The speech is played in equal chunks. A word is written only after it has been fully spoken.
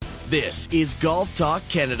This is Golf Talk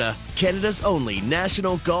Canada, Canada's only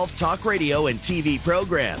national golf talk radio and TV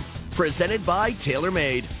program. Presented by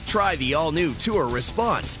TaylorMade. Try the all-new Tour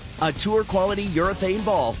Response, a tour-quality urethane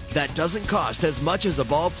ball that doesn't cost as much as a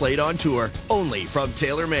ball played on tour, only from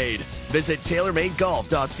TaylorMade. Visit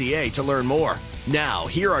TaylorMadeGolf.ca to learn more. Now,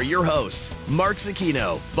 here are your hosts, Mark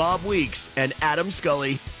Zecchino, Bob Weeks, and Adam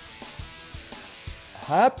Scully.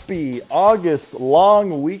 Happy August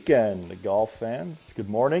long weekend, golf fans. Good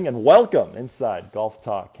morning and welcome inside Golf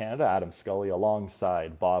Talk Canada. Adam Scully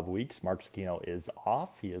alongside Bob Weeks. Mark Zecchino is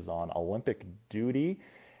off. He is on Olympic duty.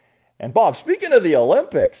 And Bob, speaking of the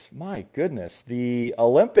Olympics, my goodness, the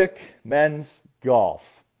Olympic men's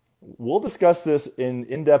golf. We'll discuss this in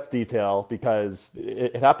in-depth detail because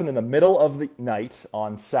it happened in the middle of the night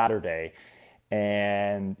on Saturday.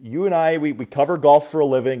 And you and I, we cover golf for a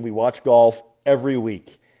living. We watch golf every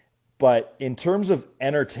week. But in terms of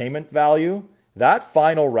entertainment value, that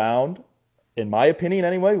final round, in my opinion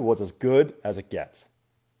anyway, was as good as it gets.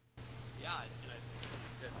 Yeah, and I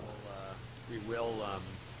said we will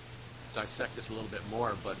dissect this a little bit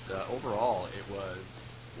more, but overall it was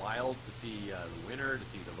wild to see the winner, to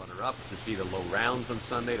see the runner-up, to see the low rounds on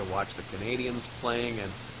Sunday, to watch the Canadians playing,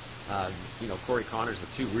 and Corey Conners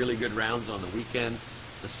with two really good rounds on the weekend.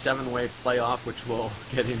 The seven-way playoff, which we'll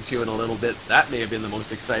get into in a little bit, that may have been the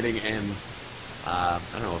most exciting and, I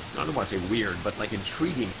don't want to say weird, but like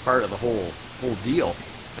intriguing part of the whole deal.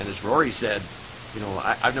 And as Rory said,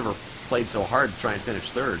 I've never played so hard to try and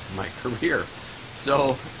finish third in my career.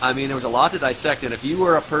 So, I mean, there was a lot to dissect, and if you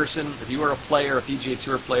were a player, a PGA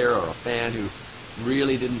Tour player, or a fan who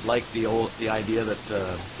really didn't like the idea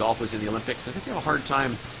that golf was in the Olympics, I think you have a hard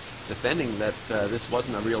time defending that this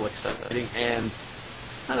wasn't a real exciting and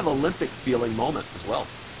kind of Olympic feeling moment as well.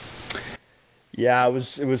 Yeah, it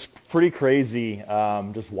was pretty crazy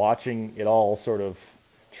just watching it all sort of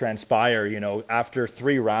transpire. After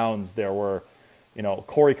three rounds, there were,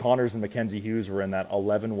 Corey Conners and Mackenzie Hughes were in that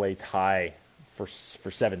 11-way tie for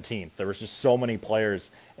 17th. There was just so many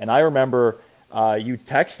players. And I remember you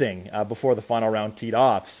texting before the final round teed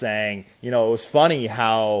off saying, it was funny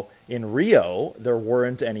how in Rio there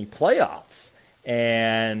weren't any playoffs.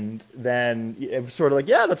 And then it was sort of like,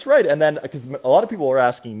 yeah, that's right. And then because a lot of people were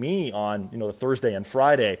asking me on, the Thursday and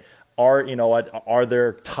Friday, are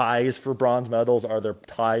there ties for bronze medals? Are there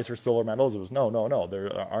ties for silver medals? It was no,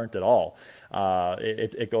 there aren't at all.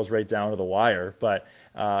 It goes right down to the wire. But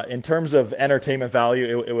in terms of entertainment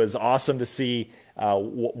value, it was awesome to see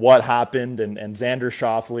what happened and Xander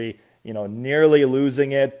Schauffele, nearly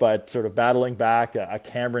losing it, but sort of battling back, a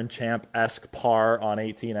Cameron Champ-esque par on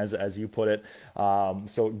 18, as you put it.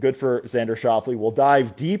 So good for Xander Schauffele. We'll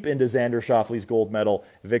dive deep into Xander Schauffele's gold medal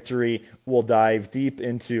victory. We'll dive deep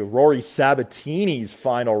into Rory Sabatini's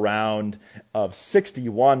final round of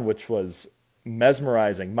 61, which was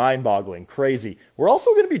mesmerizing, mind-boggling, crazy. We're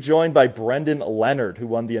also going to be joined by Brendan Leonard, who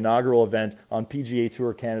won the inaugural event on PGA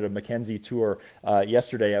Tour Canada Mackenzie Tour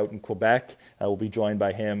yesterday out in Quebec. We'll be joined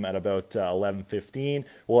by him at about 11:15.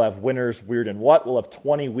 We'll have winners, weird and what. We'll have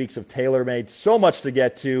 20 weeks of TaylorMade. So much to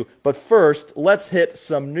get to. But first, let's hit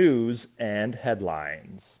some news and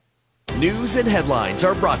headlines. News and headlines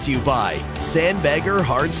are brought to you by Sandbagger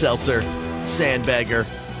Hard Seltzer. Sandbagger,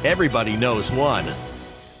 everybody knows one.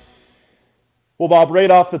 Well, Bob, right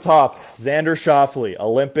off the top, Xander Schauffele,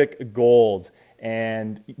 Olympic gold.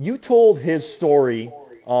 And you told his story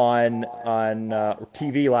on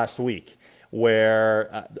TV last week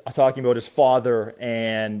where talking about his father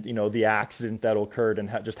and, the accident that occurred and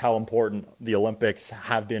just how important the Olympics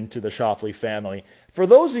have been to the Schauffele family. For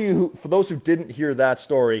those who didn't hear that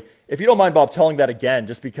story, if you don't mind, Bob, telling that again,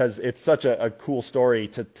 just because it's such a cool story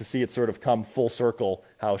to see it sort of come full circle,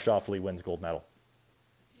 how Schauffele wins gold medal.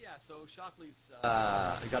 So Schauffele's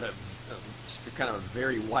got just a kind of a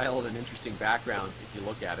very wild and interesting background if you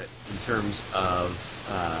look at it in terms of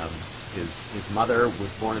his mother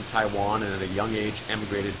was born in Taiwan and at a young age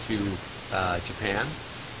emigrated to Japan.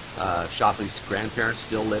 Schauffele's grandparents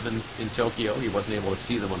still live in Tokyo. He wasn't able to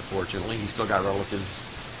see them, unfortunately. He's still got relatives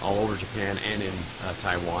all over Japan and in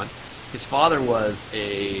Taiwan. His father was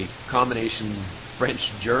a combination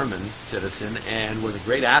French-German citizen and was a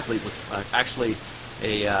great athlete with actually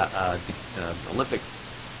a Olympic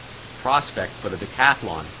prospect for the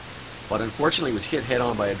decathlon, but unfortunately was hit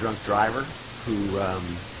head-on by a drunk driver who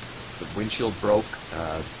the windshield broke,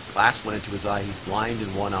 glass went into his eye, he's blind in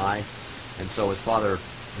one eye, and so his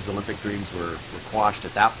Olympic dreams were quashed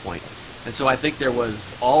at that point. And so I think there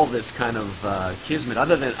was all this kind of kismet,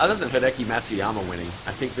 other than Hideki Matsuyama winning.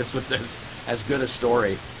 I think this was as good a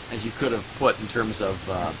story as you could have put in terms of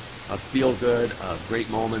feel good, of great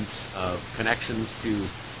moments, of connections to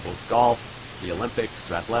both golf, the Olympics,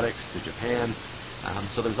 to athletics, to Japan.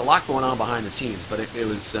 So there's a lot going on behind the scenes, but it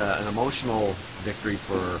was an emotional victory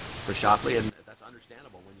for Schauffele, and that's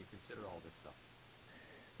understandable when you consider all this stuff.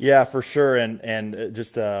 Yeah, for sure, and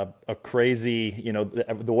just a crazy,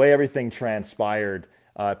 the way everything transpired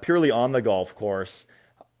purely on the golf course.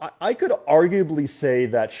 I could arguably say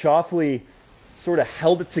that Schauffele sort of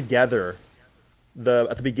held it together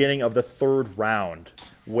at the beginning of the third round,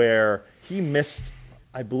 where he missed,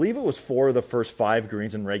 I believe it was 4 of the first 5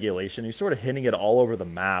 greens in regulation. He's sort of hitting it all over the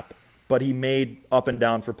map, but he made up and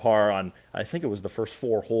down for par on, I think it was the first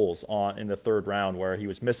 4 holes in the third round, where he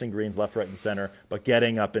was missing greens left, right, and center, but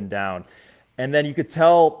getting up and down. And then you could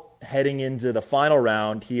tell heading into the final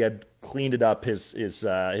round, he had cleaned it up his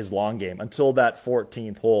long game until that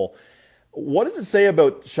 14th hole. What does it say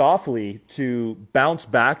about Schauffele to bounce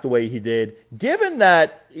back the way he did, given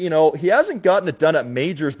that, he hasn't gotten it done at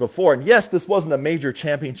majors before? And yes, this wasn't a major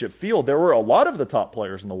championship field. There were a lot of the top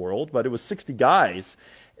players in the world, but it was 60 guys.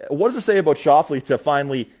 What does it say about Schauffele to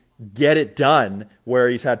finally get it done where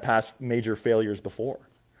he's had past major failures before?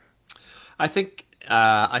 I think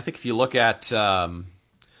if you look at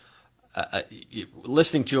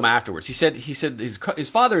listening to him afterwards, he said his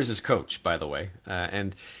father is his coach, by the way,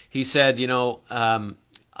 and he said,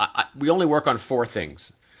 we only work on 4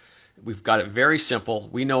 things. We've got it very simple.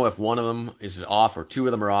 We know if one of them is off or 2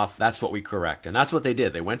 of them are off, that's what we correct, and that's what they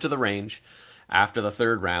did. They went to the range after the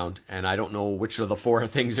third round, and I don't know which of the 4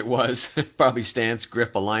 things it was, probably stance,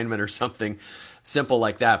 grip, alignment, or something simple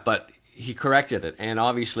like that, but he corrected it, and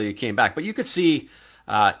obviously it came back. But you could see,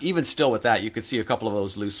 even still with that, you could see a couple of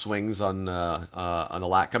those loose swings on the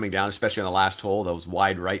lat coming down, especially on the last hole, those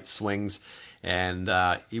wide right swings, and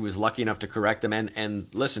he was lucky enough to correct them. And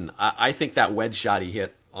listen, I think that wedge shot he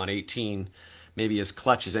hit on 18, maybe as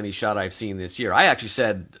clutch as any shot I've seen this year. I actually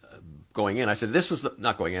said going in, I said this was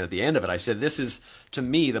not going in at the end of it. I said this is, to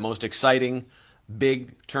me, the most exciting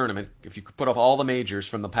big tournament. If you could put up all the majors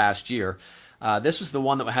from the past year, this was the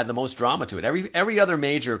one that had the most drama to it. Every other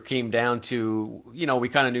major came down to, we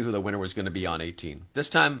kind of knew who the winner was going to be on 18. This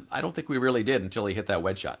time, I don't think we really did until he hit that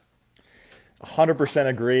wedge shot. 100%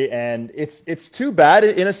 agree, and it's too bad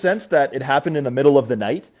in a sense that it happened in the middle of the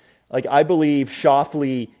night. Like, I believe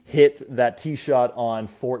Schauffele hit that tee shot on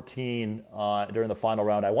 14 during the final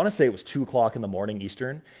round. I want to say it was 2 o'clock in the morning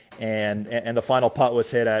Eastern, and the final putt was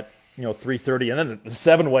hit at 3:30, and then the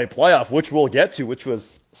 7-way playoff, which we'll get to, which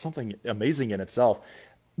was something amazing in itself.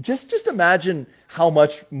 Just imagine how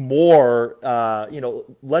much more,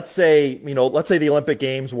 let's say the Olympic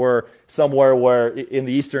Games were somewhere where in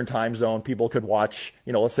the Eastern time zone, people could watch,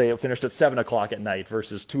 let's say it finished at 7 o'clock at night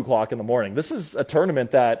versus 2 o'clock in the morning. This is a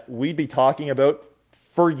tournament that we'd be talking about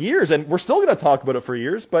for years, and we're still going to talk about it for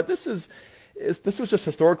years, but this was just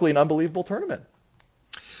historically an unbelievable tournament.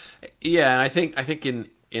 Yeah, and I think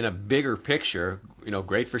in a bigger picture,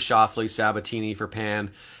 great for Schauffele, Sabatini for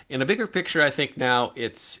Pan. In a bigger picture, I think now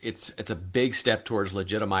it's a big step towards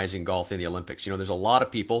legitimizing golf in the Olympics. There's a lot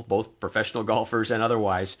of people, both professional golfers and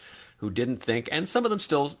otherwise, who didn't think, and some of them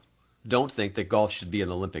still don't think, that golf should be in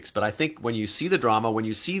the Olympics. But I think when you see the drama, when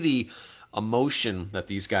you see the emotion that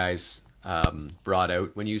these guys brought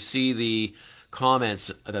out, when you see the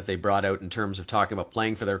comments that they brought out in terms of talking about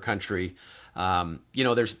playing for their country,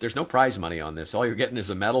 there's no prize money on this. All you're getting is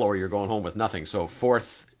a medal, or you're going home with nothing. So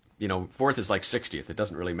fourth is like 60th. It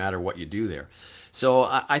doesn't really matter what you do there. So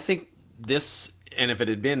I think this, and if it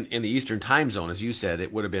had been in the Eastern time zone, as you said,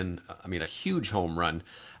 it would have been, a huge home run.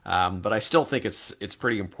 But I still think it's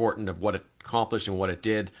pretty important of what it accomplished and what it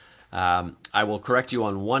did. I will correct you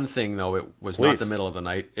on one thing, though. It was Please. Not the middle of the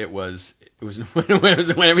night. It was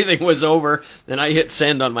when everything was over. Then I hit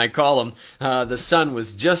send on my column. The sun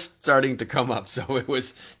was just starting to come up, so it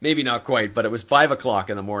was maybe not quite, but it was 5 o'clock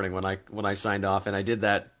in the morning when I signed off, and I did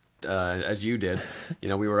that as you did.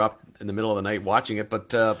 We were up in the middle of the night watching it,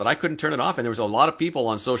 but I couldn't turn it off, and there was a lot of people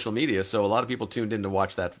on social media, so a lot of people tuned in to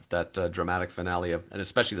watch that dramatic finale and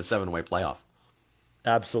especially the 7-way playoff.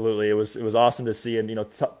 Absolutely. It was awesome to see. And,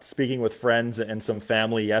 speaking with friends and some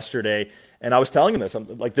family yesterday, and I was telling them this,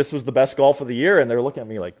 I'm like, this was the best golf of the year. And they're looking at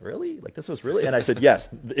me like, really? Like, this was really? And I said, yes.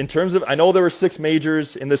 In terms of, I know there were 6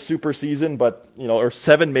 majors in this super season, but, or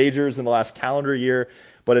 7 majors in the last calendar year.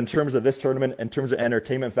 But in terms of this tournament, in terms of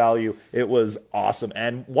entertainment value, it was awesome.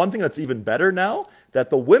 And one thing that's even better now, that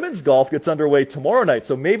the women's golf gets underway tomorrow night.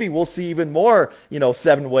 So maybe we'll see even more,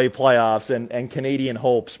 7-way playoffs and Canadian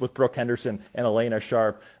hopes with Brooke Henderson and Elena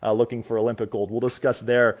Sharp looking for Olympic gold. We'll discuss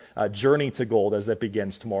their journey to gold as that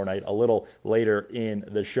begins tomorrow night a little later in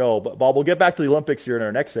the show. But Bob, we'll get back to the Olympics here in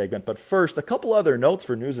our next segment. But first, a couple other notes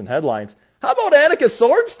for news and headlines. How about Annika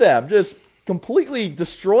Sorenstam? Just completely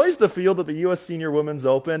destroys the field at the U.S. Senior Women's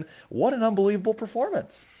Open. What an unbelievable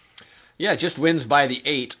performance. Yeah, just wins by the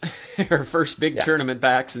 8. Her first big tournament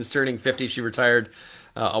back since turning 50. She retired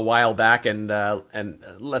a while back, and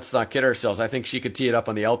let's not kid ourselves. I think she could tee it up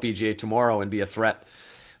on the LPGA tomorrow and be a threat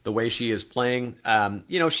the way she is playing.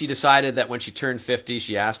 She decided that when she turned 50,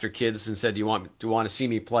 she asked her kids and said, do you want to see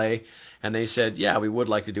me play? And they said, yeah, we would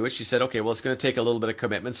like to do it. She said, okay, well, it's going to take a little bit of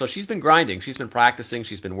commitment. So she's been grinding. She's been practicing.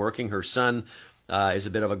 She's been working. Her son is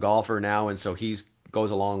a bit of a golfer now, and so he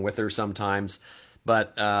goes along with her sometimes.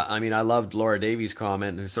 But, I loved Laura Davies'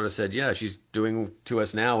 comment, who sort of said, yeah, she's doing to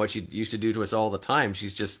us now what she used to do to us all the time.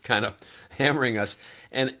 She's just kind of hammering us.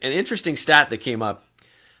 And an interesting stat that came up,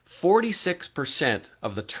 46%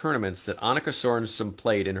 of the tournaments that Annika Sorensen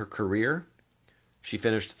played in her career, she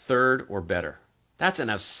finished third or better. That's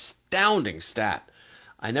an astounding stat.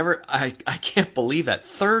 I can't believe that.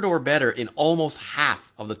 Third or better in almost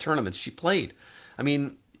half of the tournaments she played.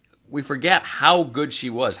 We forget how good she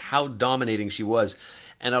was, how dominating she was.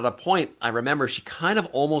 And at a point, I remember she kind of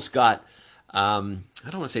almost got, I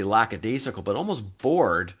don't want to say lackadaisical, but almost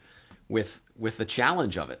bored with the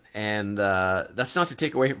challenge of it. And that's not to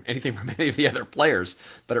take away anything from any of the other players,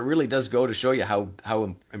 but it really does go to show you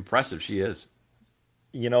how impressive she is.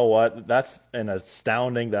 You know what? That's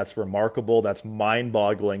that's remarkable, that's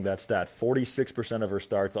mind-boggling. That's 46% of her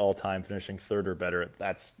starts all time finishing third or better.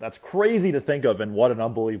 That's crazy to think of, and what an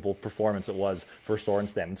unbelievable performance it was for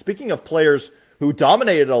Sorenstam. And speaking of players who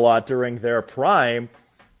dominated a lot during their prime,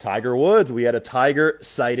 Tiger Woods. We had a Tiger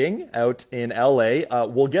sighting out in L.A.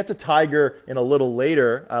 We'll get to Tiger a little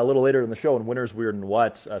later in the show in Winners, Weird and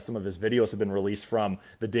What. Some of his videos have been released from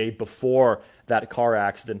the day before that car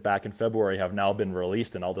accident back in February have now been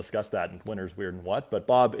released, and I'll discuss that in Winners, Weird and What. But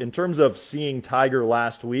Bob, in terms of seeing Tiger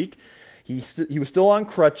last week, he was still on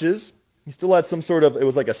crutches. He still had some sort of, it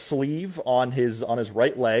was like a sleeve on his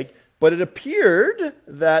right leg. But it appeared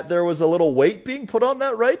that there was a little weight being put on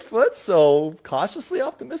that right foot, so cautiously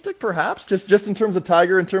optimistic, perhaps, just in terms of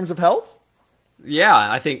Tiger, in terms of health. Yeah,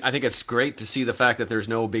 I think it's great to see the fact that there's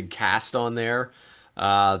no big cast on there.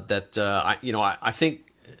 I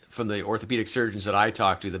think from the orthopedic surgeons that I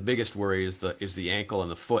talked to, the biggest worry is the ankle and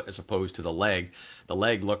the foot as opposed to the leg. The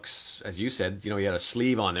leg looks, as you said, he had a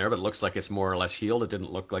sleeve on there, but it looks like it's more or less healed. It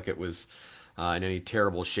didn't look like it was in any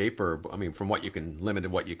terrible shape, from what you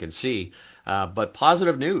can see. But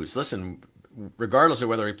positive news. Listen, regardless of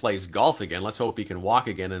whether he plays golf again, let's hope he can walk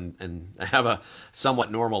again and have a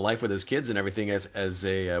somewhat normal life with his kids and everything as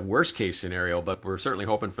a worst case scenario. But we're certainly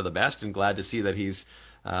hoping for the best, and glad to see that he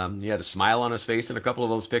had a smile on his face in a couple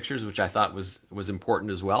of those pictures, which I thought was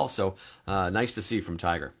important as well. So nice to see from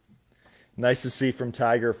Tiger. Nice to see from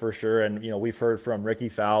Tiger for sure. And, we've heard from Ricky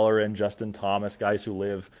Fowler and Justin Thomas, guys who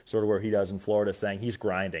live sort of where he does in Florida, saying he's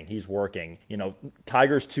grinding, he's working.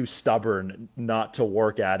 Tiger's too stubborn not to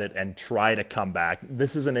work at it and try to come back.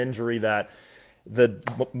 This is an injury that the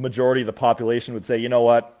majority of the population would say, you know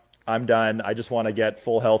what? I'm done. I just want to get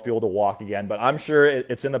full health, be able to walk again. But I'm sure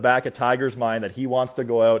it's in the back of Tiger's mind that he wants to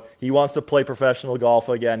go out. He wants to play professional golf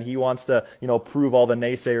again. He wants to, prove all the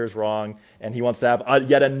naysayers wrong. And he wants to have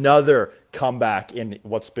yet another comeback in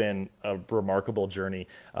what's been a remarkable journey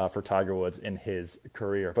for Tiger Woods in his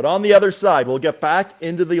career. But on the other side, we'll get back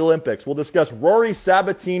into the Olympics. We'll discuss Rory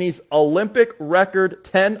Sabatini's Olympic record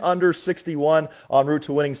 10 under 61 en route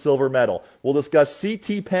to winning silver medal. We'll discuss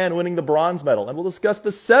C.T. Pan winning the bronze medal. And we'll discuss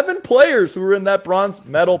the 7 players who were in that bronze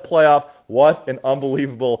medal playoff. What an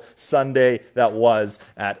unbelievable Sunday that was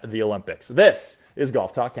at the Olympics. This is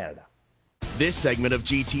Golf Talk Canada. This segment of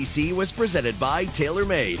GTC was presented by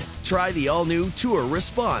TaylorMade. Try the all-new Tour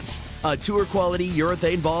Response, a tour-quality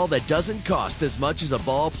urethane ball that doesn't cost as much as a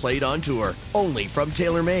ball played on tour. Only from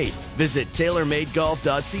TaylorMade. Visit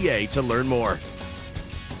TaylorMadeGolf.ca to learn more.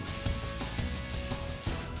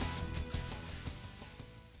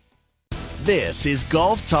 This is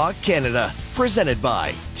Golf Talk Canada, presented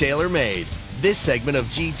by TaylorMade. This segment of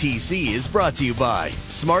GTC is brought to you by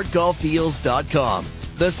SmartGolfDeals.com.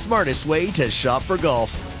 The smartest way to shop for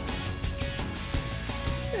golf.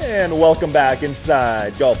 And welcome back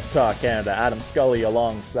inside Golf Talk Canada. Adam Scully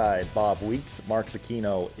alongside Bob Weeks. Mark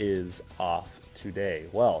Zecchino is off today.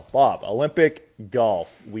 Well, Bob, Olympic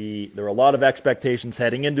golf. There were a lot of expectations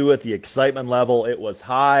heading into it. The excitement level, it was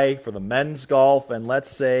high for the men's golf, and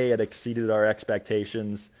let's say it exceeded our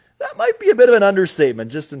expectations. That might be a bit of an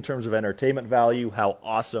understatement, just in terms of entertainment value, how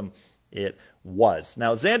awesome it was.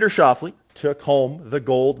 Now, Xander Schauffele took home the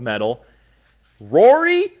gold medal.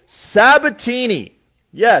 Rory Sabatini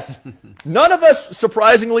Yes. None of us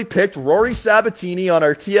surprisingly picked Rory Sabatini on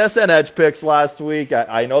our TSN Edge picks last week.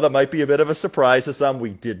 I know that might be a bit of a surprise to some. We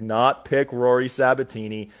did not pick Rory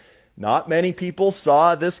Sabatini. Not many people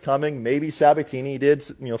saw this coming. Maybe Sabatini did,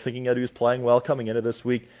 thinking that he was playing well coming into this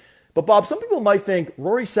week. But Bob, some people might think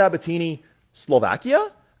Rory Sabatini,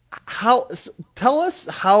 Slovakia? Tell us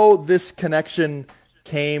how this connection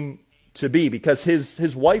came to be, because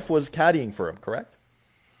his wife was caddying for him, correct?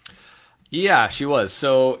 Yeah, she was.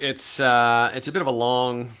 So it's a bit of a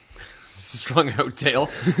long, strung out tale.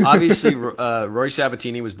 Obviously, Rory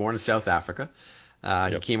Sabatini was born in South Africa.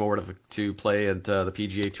 He came over to play at the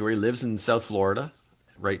PGA Tour. He lives in South Florida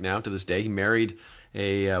right now to this day. He married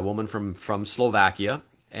a woman from Slovakia,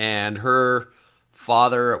 and her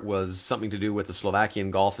father was something to do with the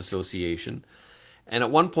Slovakian Golf Association. And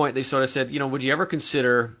at one point, they sort of said, would you ever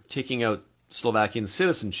consider taking out Slovakian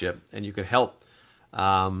citizenship, and you could help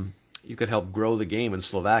grow the game in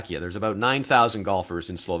Slovakia. There's about 9,000 golfers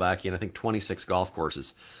in Slovakia, and I think 26 golf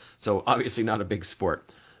courses. So obviously not a big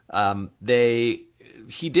sport.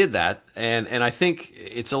 He did that, and I think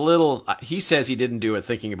it's a little. He says he didn't do it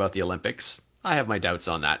thinking about the Olympics. I have my doubts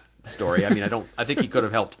on that story. I mean, I think he could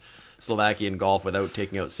have helped Slovakian golf without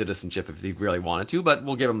taking out citizenship if he really wanted to, but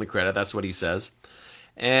we'll give him the credit. That's what he says.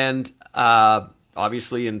 And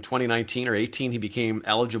obviously in 2019 or 18, he became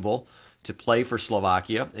eligible to play for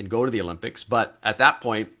Slovakia and go to the Olympics. But at that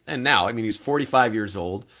point, and now, I mean, he's 45 years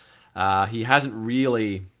old. He hasn't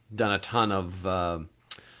really done a ton of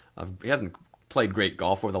he hasn't played great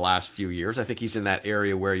golf over the last few years. I think he's in that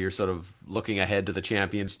area where you're sort of looking ahead to the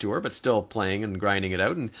Champions Tour, but still playing and grinding it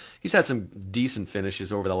out. And he's had some decent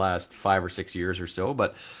finishes over the last 5 or 6 years or so.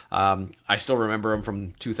 But I still remember him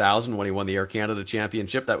from 2000 when he won the Air Canada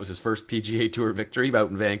Championship. That was his first PGA Tour victory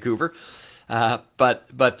out in Vancouver.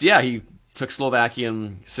 But yeah, he took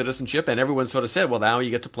Slovakian citizenship, and everyone sort of said, well, now you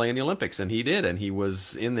get to play in the Olympics. And he did. And he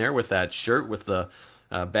was in there with that shirt with the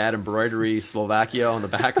bad embroidery Slovakia on the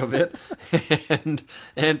back of it,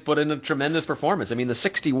 and put in a tremendous performance. I mean, the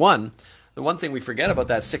 61, the one thing we forget about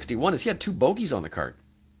that 61 is he had 2 bogeys on the card.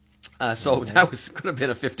 So that could have been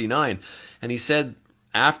a 59. And he said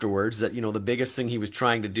afterwards that, the biggest thing he was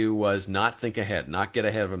trying to do was not think ahead, not get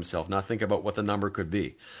ahead of himself, not think about what the number could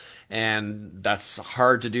be. And that's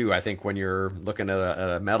hard to do, I think, when you're looking at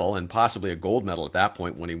a medal, and possibly a gold medal at that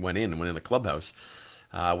point when he went in the clubhouse.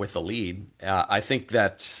 With the lead, I think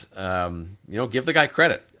that give the guy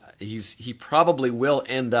credit. He probably will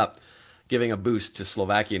end up giving a boost to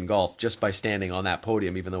Slovakian golf just by standing on that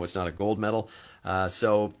podium, even though it's not a gold medal.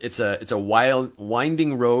 So it's a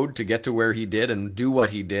winding road to get to where he did and do what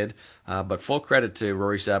he did. But full credit to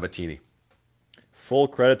Rory Sabatini. Full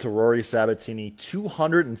credit to Rory Sabatini,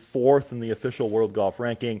 204th in the official World Golf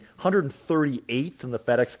Ranking, 138th in the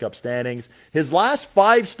FedEx Cup standings. His last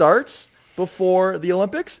 5 starts before the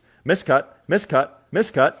Olympics, miscut,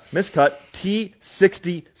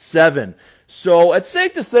 T67. So it's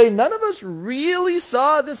safe to say none of us really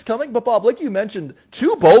saw this coming. But Bob, like you mentioned,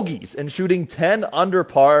 2 bogeys and shooting 10 under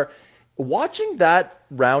par. Watching that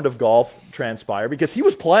round of golf transpire, because he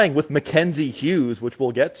was playing with Mackenzie Hughes, which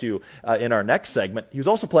we'll get to in our next segment. He was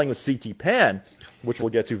also playing with CT Pan, which we'll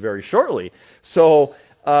get to very shortly. So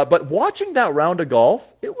but watching that round of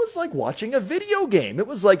golf, it was like watching a video game. It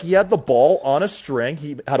was like he had the ball on a string.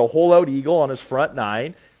 He had a hole-out eagle on his front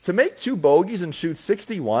 9. To make 2 bogeys and shoot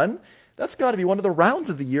 61, that's got to be one of the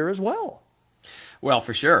rounds of the year as well. Well,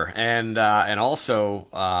 for sure. And also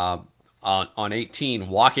on 18,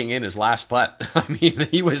 walking in his last putt. I mean,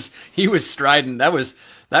 he was striding. That was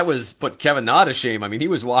put Kevin Na to shame. I mean, he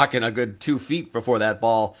was walking a good 2 feet before that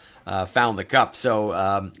ball found the cup.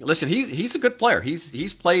 So listen, he's a good player.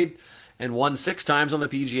 He's played and won 6 times on the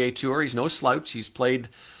PGA Tour. He's no slouch. He's played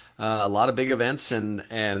a lot of big events, and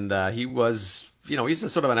he was, he's a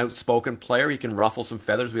sort of an outspoken player. He can ruffle some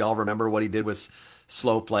feathers. We all remember what he did with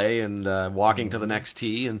slow play and walking to the next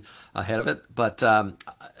tee and ahead of it. But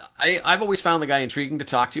I've always found the guy intriguing to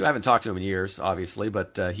talk to. I haven't talked to him in years, obviously,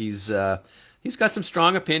 but he's got some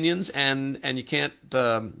strong opinions, and you can't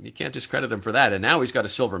discredit him for that. And now he's got a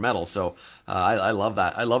silver medal, so I love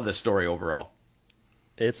that. I love this story overall.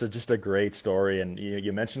 It's just a great story, and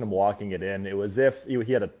you mentioned him walking it in. It was if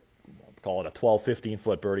he had a 12,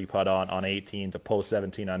 15-foot birdie putt on 18 to post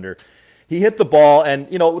 17 under. He hit the ball, and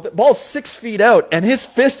the ball's 6 feet out, and his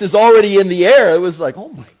fist is already in the air. It was like, oh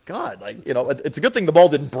my God! It's a good thing the ball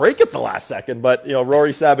didn't break at the last second. But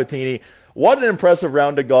Rory Sabatini, what an impressive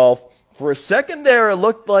round of golf. For a second there, it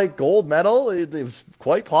looked like gold medal. It was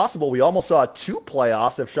quite possible. We almost saw 2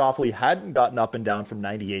 playoffs if Schauffele hadn't gotten up and down from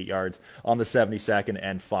 98 yards on the 72nd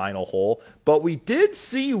and final hole. But we did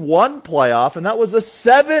see 1 playoff, and that was a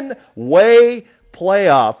 7-way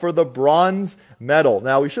playoff for the bronze medal.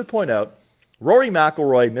 Now, we should point out, Rory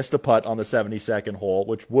McIlroy missed a putt on the 72nd hole,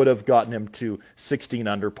 which would have gotten him to 16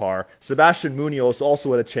 under par. Sebastian Munoz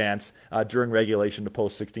also had a chance during regulation to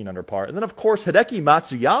post 16 under par. And then, of course, Hideki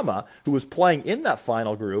Matsuyama, who was playing in that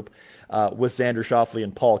final group with Xander Schauffele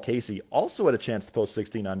and Paul Casey, also had a chance to post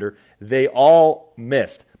 16 under. They all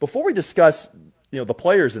missed. Before we discuss the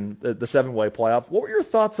players in the 7-way playoff, what were your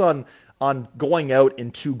thoughts on going out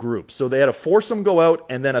in 2 groups? So they had a foursome go out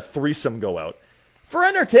and then a threesome go out. For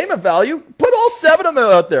entertainment value, put all 7 of them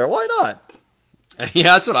out there. Why not?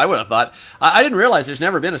 Yeah, that's what I would have thought. I didn't realize there's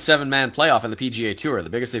never been a 7-man playoff in the PGA Tour. The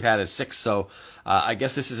biggest they've had is 6, so I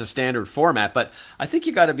guess this is a standard format. But I think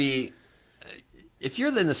you got to be, if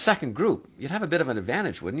you're in the second group, you'd have a bit of an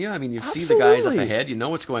advantage, wouldn't you? I mean, you see the guys up ahead, you know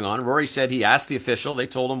what's going on. Rory said he asked the official. They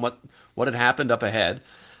told him what had happened up ahead.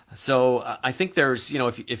 So I think there's,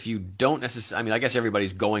 if you don't necessarily, I mean, I guess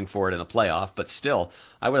everybody's going for it in the playoff, but still,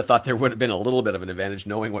 I would have thought there would have been a little bit of an advantage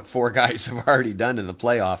knowing what 4 guys have already done in the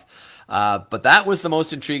playoff. But that was the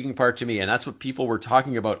most intriguing part to me, and that's what people were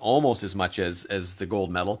talking about almost as much as the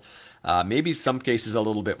gold medal. Maybe some cases a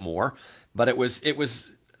little bit more, but it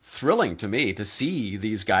was thrilling to me to see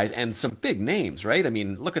these guys and some big names, right? I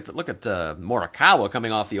mean, look at Morikawa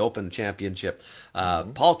coming off the Open Championship,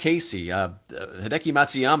 Paul Casey, Hideki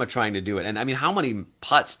Matsuyama trying to do it, and I mean, how many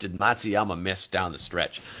putts did Matsuyama miss down the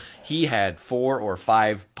stretch? He had 4 or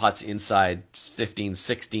 5 putts inside 15,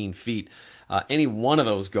 16 feet. Any one of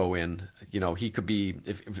those go in, he could be,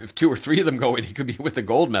 if 2 or 3 of them go in, he could be with the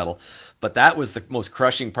gold medal. But that was the most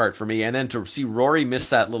crushing part for me. And then to see Rory miss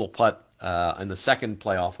that little putt in the second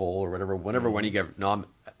playoff hole or whatever, when he got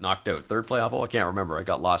knocked out, third playoff hole, I can't remember. I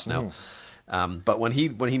got lost now. But when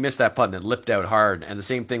he missed that putt and it lipped out hard, and the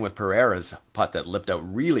same thing with Pereira's putt that lipped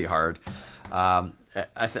out really hard.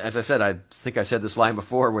 As I said, I think I said this line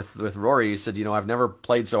before with Rory. He said, I've never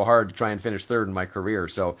played so hard to try and finish third in my career.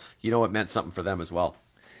 So, it meant something for them as well.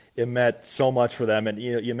 It meant so much for them. And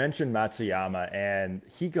you mentioned Matsuyama, and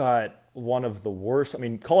he got one of the worst. I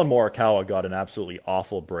mean, Colin Morikawa got an absolutely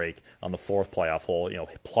awful break on the 4th playoff hole,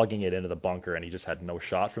 plugging it into the bunker, and he just had no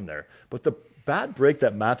shot from there. But the bad break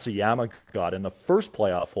that Matsuyama got in the first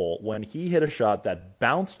playoff hole, when he hit a shot that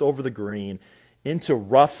bounced over the green into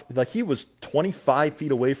rough, like he was 25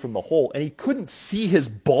 feet away from the hole, and he couldn't see his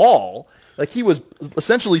ball. Like he was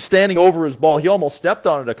essentially standing over his ball. He almost stepped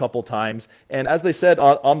on it a couple times. And as they said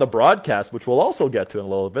on the broadcast, which we'll also get to in a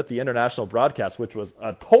little bit, the international broadcast, which was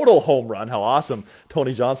a total home run, how awesome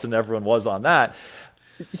Tony Johnson and everyone was on that.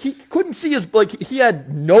 He couldn't see he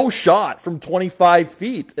had no shot from 25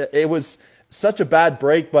 feet. It was such a bad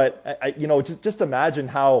break, but just imagine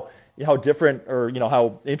how different or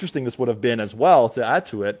how interesting this would have been as well, to add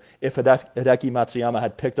to it, if Hideki Matsuyama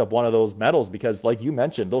had picked up one of those medals, because like you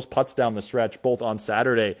mentioned, those putts down the stretch both on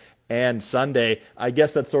Saturday and Sunday, I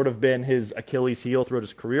guess that's sort of been his Achilles heel throughout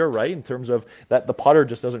his career, right, in terms of that the putter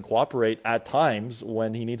just doesn't cooperate at times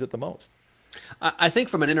when he needs it the most. I think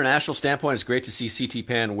from an international standpoint, it's great to see CT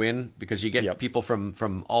Pan win, because you get people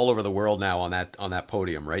from all over the world now on that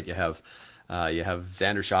podium, right? You have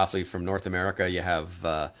Xander Schauffele from North America, you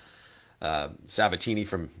have Sabatini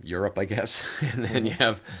from Europe, I guess, and then you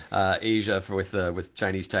have Asia with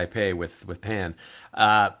Chinese Taipei with Pan.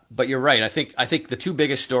 But you're right. I think the 2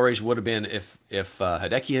 biggest stories would have been if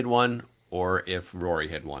Hideki had won or if Rory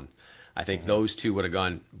had won. I think those 2 would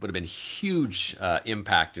have been huge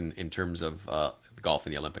impact in terms of golf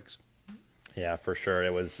in the Olympics. Yeah, for sure.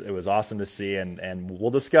 It was awesome to see, and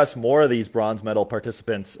we'll discuss more of these bronze medal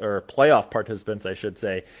participants, or playoff participants, I should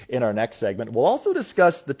say, in our next segment. We'll also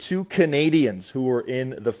discuss the 2 Canadians who were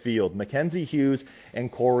in the field, Mackenzie Hughes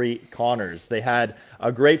and Corey Conners. They had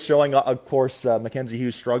a great showing. Of course, Mackenzie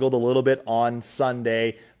Hughes struggled a little bit on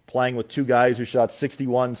Sunday, playing with 2 guys who shot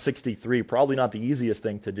 61, 63. Probably not the easiest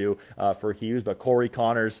thing to do for Hughes, but Corey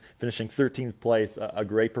Conners finishing 13th place. A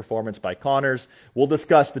great performance by Conners. We'll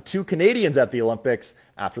discuss the 2 Canadians at the Olympics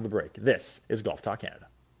after the break. This is Golf Talk Canada.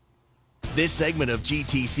 This segment of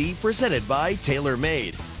GTC, presented by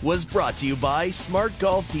TaylorMade, was brought to you by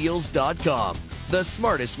SmartGolfDeals.com, the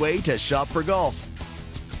smartest way to shop for golf.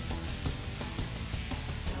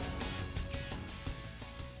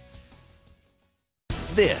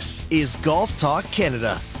 This is Golf Talk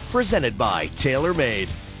Canada, presented by TaylorMade.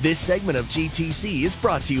 This segment of GTC is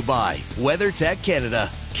brought to you by WeatherTech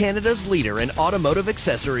Canada, Canada's leader in automotive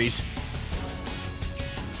accessories.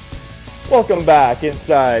 Welcome back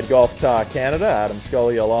inside Golf Talk Canada. Adam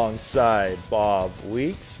Scully alongside Bob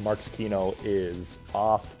Weeks. Marcus Kino is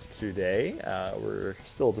off today. We're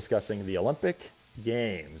still discussing the Olympic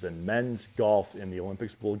Games and men's golf in the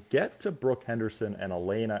Olympics. We'll get to Brooke Henderson and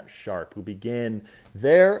Elena Sharp, who begin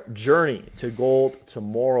their journey to gold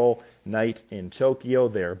tomorrow night in Tokyo.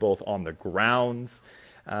 They're both on the grounds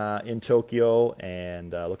in Tokyo,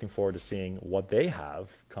 and looking forward to seeing what they have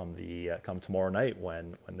come tomorrow night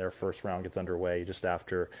when their first round gets underway just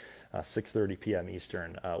after 6:30 p.m.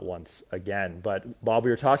 Eastern once again. But Bob,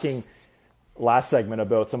 we were talking last segment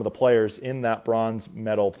about some of the players in that bronze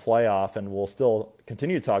medal playoff, and we'll still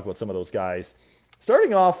continue to talk about some of those guys.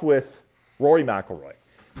 Starting off with Rory McIlroy,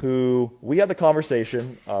 who we had the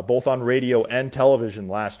conversation both on radio and television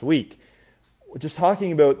last week, just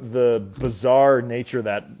talking about the bizarre nature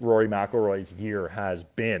that Rory McIlroy's year has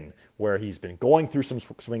been, where he's been going through some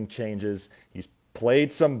swing changes. He's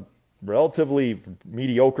played some relatively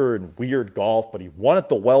mediocre and weird golf, but he won at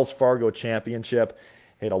the Wells Fargo Championship.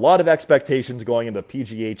 He had a lot of expectations going into the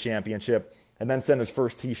PGA Championship, and then sent his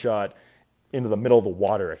first tee shot into the middle of the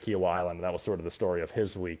water at Kiawah Island. That was sort of the story of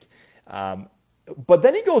his week. But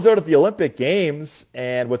then he goes out at the Olympic Games,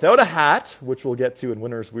 and without a hat, which we'll get to in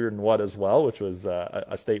Winner's Weird and What as well, which was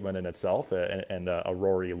a statement in itself and a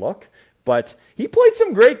Rory look. But he played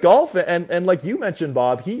some great golf, and like you mentioned,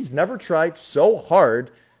 Bob, he's never tried so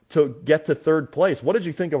hard to get to third place. What did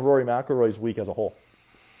you think of Rory McIlroy's week as a whole?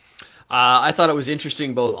 I thought it was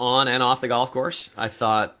interesting both on and off the golf course. I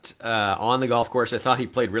thought on the golf course, I thought he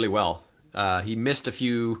played really well. He missed a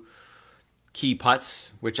few key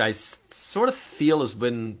putts, which I sort of feel has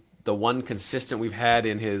been the one consistent we've had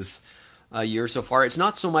in his year so far. It's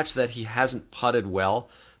not so much that he hasn't putted well,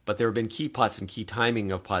 but there have been key putts and key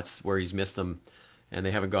timing of putts where he's missed them and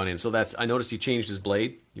they haven't gone in. So I noticed he changed his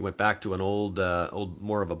blade. He went back to an old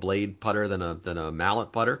more of a blade putter than a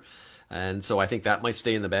mallet putter. And so I think that might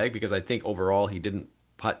stay in the bag, because I think overall he didn't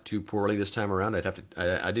putt too poorly this time around. I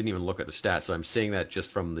didn't even look at the stats, so I'm saying that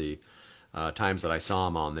just from the times that I saw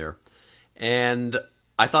him on there. And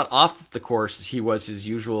I thought off the course he was his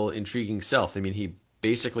usual intriguing self. I mean, he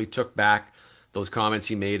basically took back those comments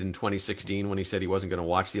he made in 2016 when he said he wasn't going to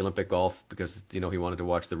watch the Olympic golf because, he wanted to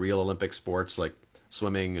watch the real Olympic sports like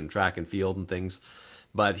swimming and track and field and things.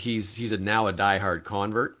 But he's now a diehard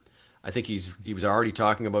convert. I think he was already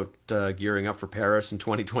talking about gearing up for Paris in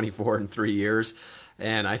 2024 in 3 years,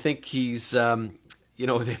 and I think he's one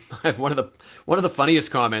of the funniest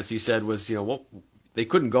comments he said was they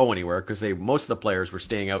couldn't go anywhere because most of the players were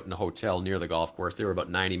staying out in a hotel near the golf course. They were about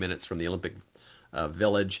 90 minutes from the Olympic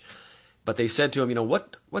Village, but they said to him,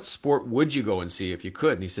 what sport would you go and see if you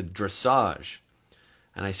could? And he said dressage.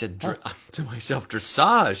 And I said to myself,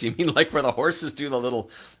 dressage? You mean like where the horses do the little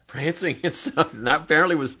prancing and stuff? And that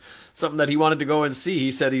apparently was something that he wanted to go and see.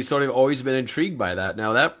 He said he's sort of always been intrigued by that.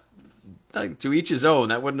 Now that to each his own.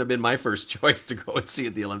 That wouldn't have been my first choice to go and see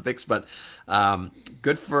at the Olympics, but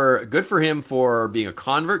good for him for being a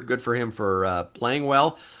convert. Good for him for playing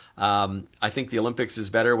well. I think the Olympics is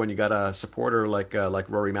better when you got a supporter like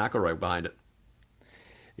Rory McIlroy behind it.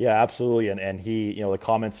 Yeah, absolutely. And he, the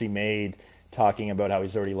comments he made talking about how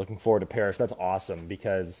he's already looking forward to Paris, that's awesome,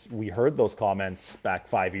 because we heard those comments back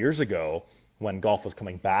 5 years ago when golf was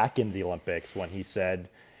coming back into the Olympics, when he said,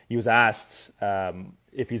 he was asked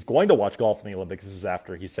if he's going to watch golf in the Olympics. This was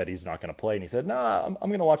after he said he's not going to play. And he said, no, I'm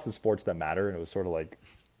going to watch the sports that matter. And it was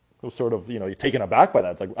sort of you're taken aback by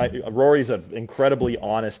that. It's like, Rory's an incredibly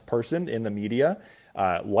honest person in the media.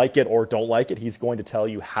 Like it or don't like it, he's going to tell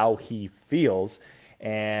you how he feels.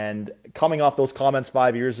 And coming off those comments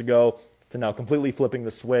 5 years ago to now completely flipping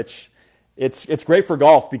the switch, it's great for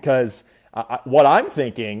golf, because what I'm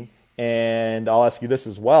thinking, and I'll ask you this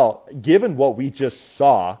as well, given what we just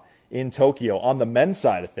saw in Tokyo on the men's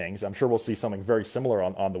side of things, I'm sure we'll see something very similar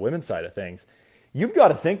on the women's side of things. You've got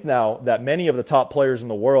to think now that many of the top players in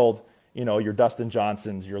the world, your Dustin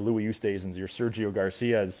Johnsons, your Louis Oosthuizens, your Sergio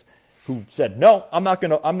Garcias, who said, no, I'm not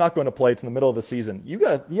going to play. It's in the middle of the season. You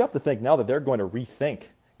have to think now that they're going to rethink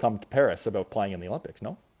come to Paris about playing in the Olympics,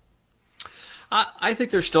 no? I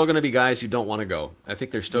think there's still going to be guys who don't want to go. I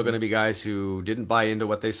think there's still going to be guys who didn't buy into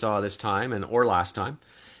what they saw this time or last time.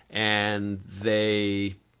 And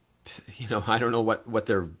they, I don't know what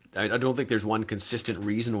they're, I don't think there's one consistent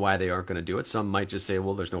reason why they aren't going to do it. Some might just say,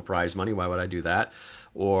 well, there's no prize money. Why would I do that?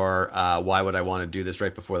 Or why would I want to do this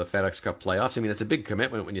right before the FedEx Cup playoffs? I mean, it's a big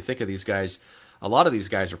commitment when you think of these guys. A lot of these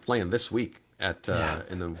guys are playing this week in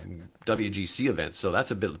the WGC event. So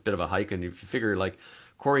that's a bit of a hike. And if you figure like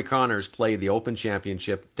Corey Connors played the Open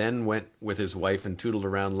Championship, then went with his wife and tootled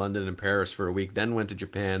around London and Paris for a week, then went to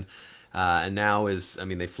Japan, And now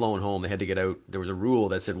they've flown home. They had to get out. There was a rule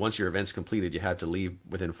that said once your event's completed, you had to leave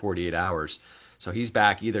within 48 hours. So he's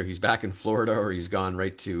back. Either he's back in Florida or he's gone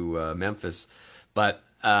right to Memphis. But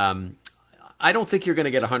I don't think you're going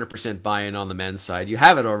to get 100% buy-in on the men's side. You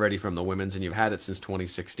have it already from the women's, and you've had it since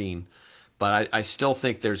 2016. But I still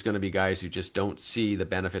think there's going to be guys who just don't see the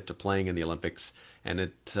benefit to playing in the Olympics,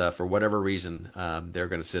 and for whatever reason, they're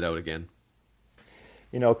going to sit out again.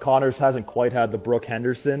 You know, Connors hasn't quite had the Brooke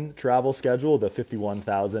Henderson travel schedule, the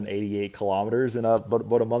 51,088 kilometers in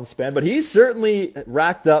about a month span, but he's certainly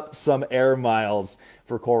racked up some air miles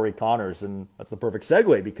for Corey Connors, and that's the perfect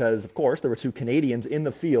segue because, of course, there were two Canadians in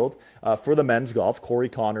the field for the men's golf, Corey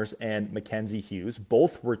Connors and Mackenzie Hughes.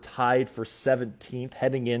 Both were tied for 17th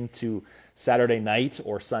heading into Saturday night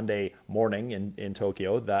or Sunday morning in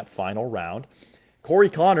Tokyo, that final round. Corey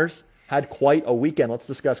Connors had quite a weekend. Let's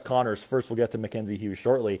discuss Connors first. We'll get to Mackenzie Hughes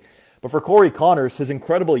shortly. But for Corey Connors, his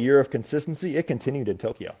incredible year of consistency, it continued in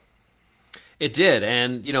Tokyo. It did.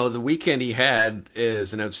 And, the weekend he had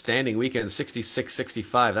is an outstanding weekend,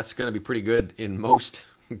 66-65. That's going to be pretty good in most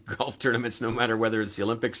golf tournaments, no matter whether it's the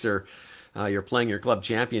Olympics or you're playing your club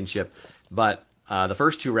championship. But the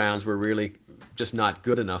first two rounds were really just not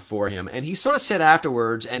good enough for him. And he sort of said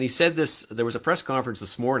afterwards, and he said this, there was a press conference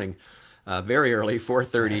this morning, very early,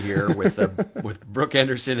 4:30 here with Brooke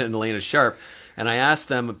Henderson and Elena Sharp, and I asked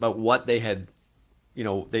them about what they had,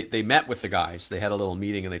 they met with the guys. They had a little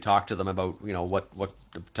meeting and they talked to them about, what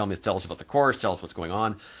tell us about the course, tell us what's going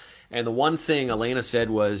on. And the one thing Elena said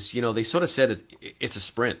was, they sort of said it's a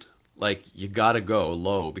sprint. Like, you got to go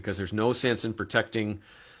low because there's no sense in protecting,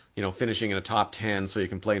 finishing in a top 10 so you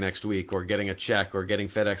can play next week or getting a check or getting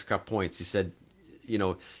FedEx Cup points. He said,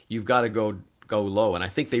 you've got to go low, and I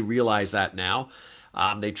think they realize that now.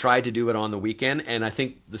 They tried to do it on the weekend, and I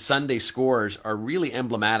think the Sunday scores are really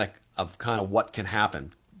emblematic of kind of what can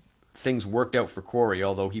happen. Things worked out for Corey,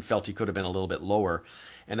 although he felt he could have been a little bit lower.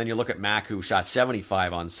 And then you look at Mac, who shot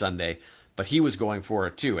 75 on Sunday, but he was going for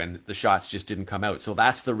it too, and the shots just didn't come out. So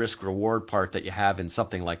that's the risk-reward part that you have in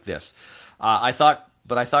something like this. I thought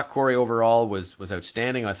Corey overall was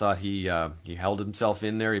outstanding. I thought he held himself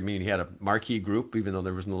in there. I mean, he had a marquee group, even though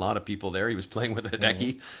there wasn't a lot of people there. He was playing with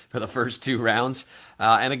Hideki for the first two rounds.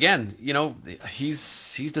 And again,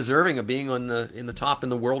 he's deserving of being in the top in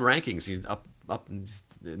the world rankings. He's up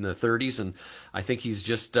in the 30s, and I think he's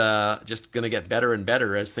just going to get better and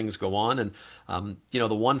better as things go on. And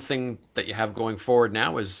the one thing that you have going forward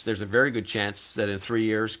now is there's a very good chance that in 3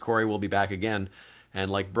 years Corey will be back again. And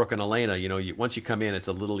like Brooke and Elena, once you come in, it's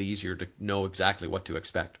a little easier to know exactly what to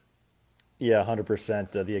expect. Yeah,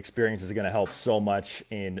 100%. The experience is going to help so much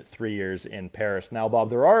in 3 years in Paris. Now, Bob,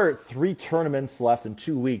 there are 3 tournaments left in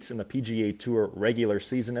 2 weeks in the PGA Tour regular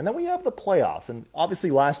season, and then we have the playoffs. And obviously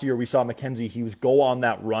last year we saw Mackenzie Hughes go on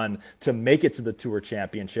that run to make it to the Tour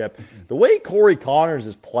Championship. The way Corey Connors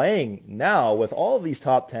is playing now with all of these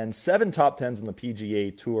top 10s, 7 top 10s in the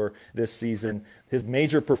PGA Tour this season, his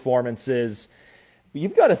major performances,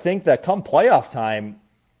 you've got to think that come playoff time,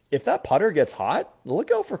 if that putter gets hot, look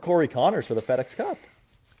out for Corey Connors for the FedEx Cup.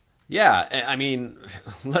 Yeah, I mean,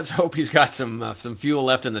 let's hope he's got some fuel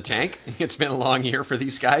left in the tank. It's been a long year for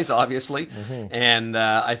these guys, obviously, and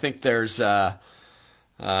I think there's, you're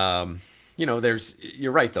right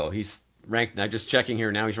though. He's ranked. I'm just checking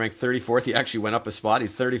here now. He's ranked 34th. He actually went up a spot.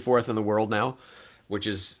 He's 34th in the world now, which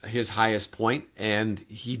is his highest point, and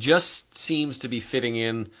he just seems to be fitting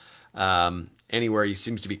in. Anywhere he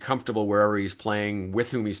seems to be comfortable wherever he's playing,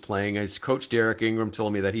 with whom he's playing. His coach Derek Ingram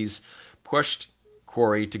told me that he's pushed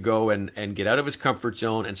Corey to go and get out of his comfort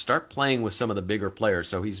zone and start playing with some of the bigger players.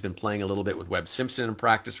 So he's been playing a little bit with Webb Simpson in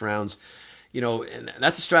practice rounds. And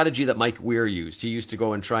that's a strategy that Mike Weir used. He used to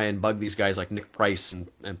go and try and bug these guys like Nick Price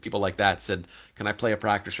and people like that, said, can I play a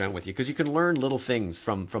practice round with you? Because you can learn little things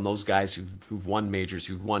from those guys who've won majors,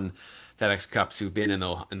 who've won FedEx Cups, who've been in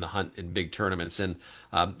the hunt in big tournaments. And,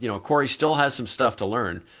 Corey still has some stuff to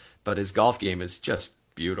learn, but his golf game is just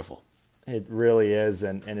beautiful. It really is,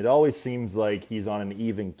 and it always seems like he's on an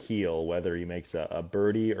even keel, whether he makes a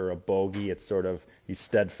birdie or a bogey. It's sort of, he's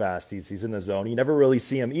steadfast, he's in the zone. You never really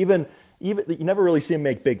see him, even you never really see him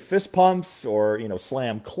make big fist pumps or,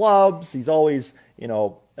 slam clubs. He's always,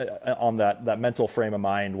 on that mental frame of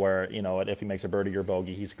mind where, if he makes a birdie or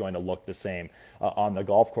bogey, he's going to look the same on the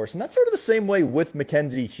golf course. And that's sort of the same way with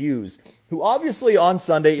Mackenzie Hughes, who obviously on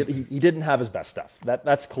Sunday, he didn't have his best stuff.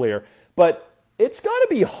 That's clear. But it's got to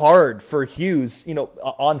be hard for Hughes,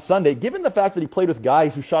 on Sunday, given the fact that he played with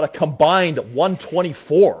guys who shot a combined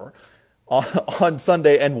 124 on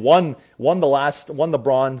Sunday and won the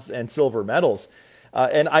bronze and silver medals.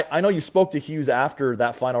 And I know you spoke to Hughes after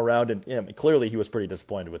that final round, and clearly he was pretty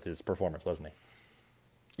disappointed with his performance, wasn't he?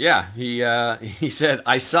 Yeah, he said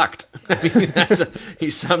I sucked. I mean, he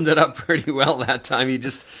summed it up pretty well that time. He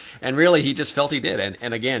just felt he did.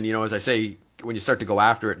 And again, as I say, when you start to go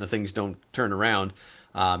after it and the things don't turn around,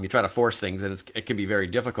 you try to force things, and it can be very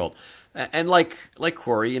difficult. And like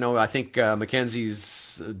Corey, I think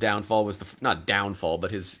Mackenzie's downfall was not downfall,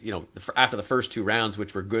 but his after the first two rounds,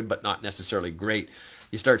 which were good but not necessarily great,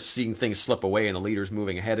 you start seeing things slip away and the leader's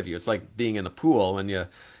moving ahead of you. It's like being in the pool and you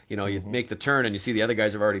make the turn and you see the other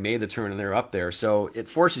guys have already made the turn and they're up there. So it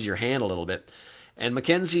forces your hand a little bit. And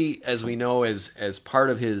Mackenzie, as we know, as part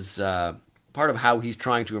of his part of how he's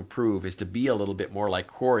trying to improve is to be a little bit more like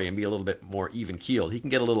Corey and be a little bit more even keeled. He can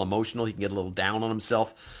get a little emotional. He can get a little down on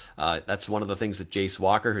himself. That's one of the things that Jace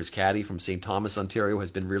Walker, his caddy from St. Thomas, Ontario,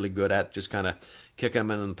 has been really good at. Just kind of kick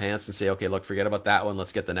him in the pants and say, okay, look, forget about that one.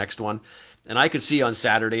 Let's get the next one. And I could see on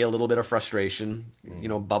Saturday a little bit of frustration,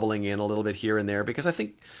 bubbling in a little bit here and there, because I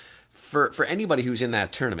think for anybody who's in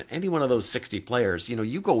that tournament, any one of those 60 players,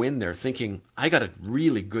 you go in there thinking, I got a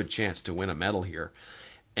really good chance to win a medal here.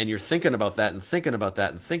 And you're thinking about that and thinking about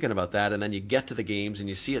that and thinking about that, and then you get to the games and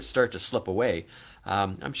you see it start to slip away.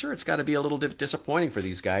 I'm sure it's got to be a little bit disappointing for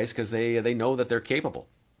these guys because they know that they're capable.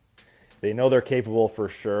 They know they're capable for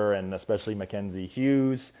sure, and especially Mackenzie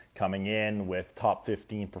Hughes coming in with top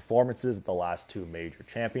 15 performances at the last two major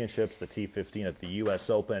championships, the T15 at the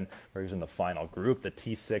U.S. Open, where he was in the final group, the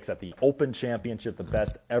T6 at the Open Championship, the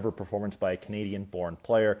best ever performance by a Canadian-born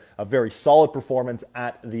player, a very solid performance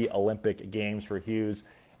at the Olympic Games for Hughes,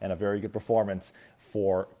 and a very good performance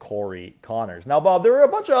for Corey Conners. Now, Bob, there were a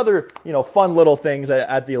bunch of other, fun little things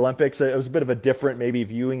at the Olympics. It was a bit of a different, maybe,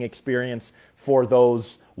 viewing experience for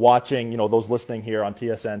those watching, those listening here on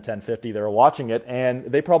TSN 1050. They were watching it, and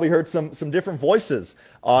they probably heard some different voices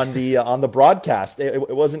on the broadcast. It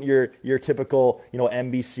wasn't your typical,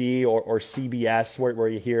 NBC or CBS where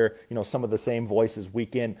you hear, some of the same voices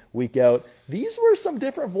week in, week out. These were some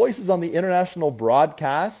different voices on the international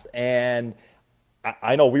broadcast, and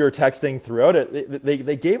I know we were texting throughout it.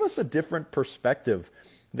 They gave us a different perspective.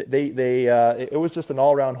 It was just an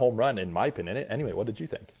all-around home run, in my opinion. Anyway, what did you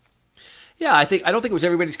think? Yeah, I don't think it was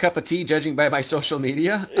everybody's cup of tea, judging by my social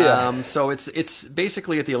media. Yeah. So it's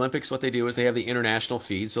basically at the Olympics, what they do is they have the international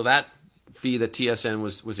feed. So that feed that TSN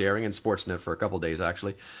was airing, and Sportsnet for a couple of days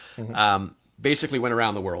actually, basically went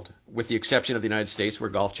around the world, with the exception of the United States,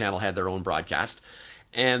 where Golf Channel had their own broadcast.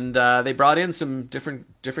 And they brought in some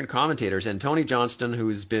different commentators. And Tony Johnston,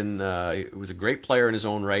 who's been was a great player in his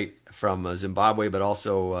own right from Zimbabwe, but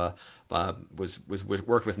also was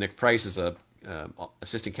worked with Nick Price as a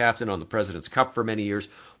assistant captain on the President's Cup for many years.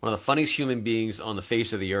 One of the funniest human beings on the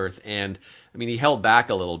face of the earth. And I mean, he held back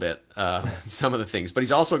a little bit some of the things, but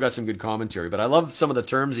he's also got some good commentary. But I love some of the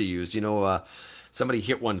terms he used. Somebody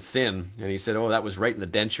hit one thin, and he said, oh, that was right in the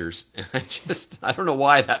dentures. And I don't know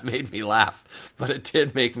why that made me laugh, but it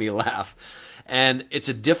did make me laugh. And it's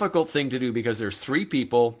a difficult thing to do because there's three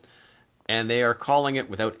people, and they are calling it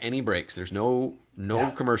without any breaks. There's no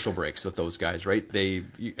commercial breaks with those guys, right?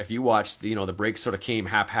 If you watch, the breaks sort of came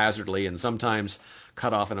haphazardly and sometimes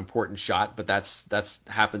cut off an important shot, but that's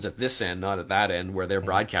happens at this end, not at that end where they're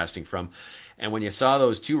broadcasting from. And when you saw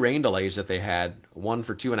those two rain delays that they had, one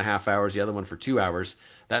for 2.5 hours, the other one for 2 hours,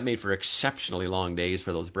 that made for exceptionally long days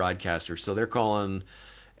for those broadcasters. So they're calling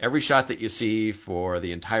every shot that you see for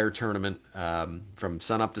the entire tournament from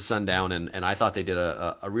sun up to sundown, and I thought they did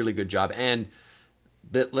a really good job.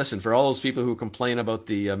 But listen, for all those people who complain about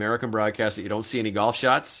the American broadcast that you don't see any golf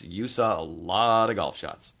shots, you saw a lot of golf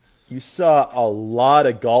shots. You saw a lot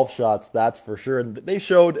of golf shots, that's for sure. And they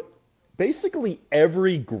showed basically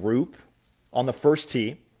every group on the first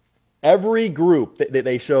tee. Every group,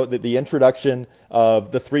 they showed the introduction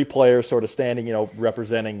of the three players sort of standing,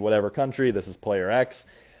 representing whatever country. This is player X.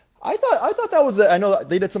 I thought that was I know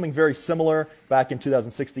they did something very similar back in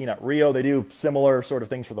 2016 at Rio. They do similar sort of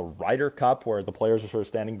things for the Ryder Cup where the players are sort of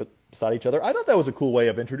standing beside each other. I thought that was a cool way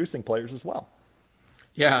of introducing players as well.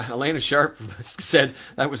 Yeah, Elena Sharp said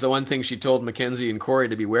that was the one thing she told Mackenzie and Corey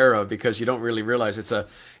to beware of, because you don't really realize it's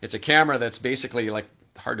a camera that's basically like,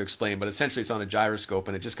 hard to explain, but essentially it's on a gyroscope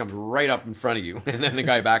and it just comes right up in front of you, and then the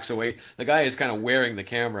guy backs away. The guy is kind of wearing the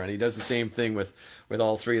camera, and he does the same thing with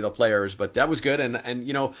all three of the players. But that was good, and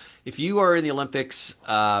if you are in the Olympics,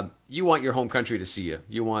 you want your home country to see you.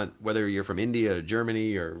 You want, whether you're from India,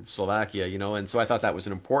 Germany, or Slovakia, and so I thought that was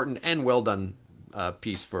an important and well done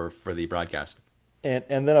piece for the broadcast.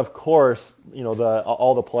 And then, of course,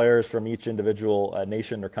 all the players from each individual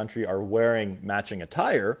nation or country are wearing matching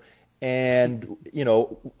attire. And,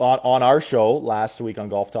 on our show last week on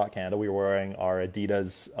Golf Talk Canada, we were wearing our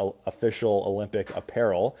Adidas official Olympic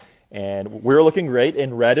apparel. And we were looking great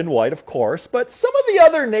in red and white, of course. But some of the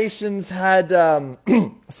other nations had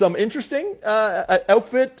some interesting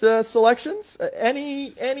outfit selections.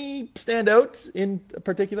 Any stand out in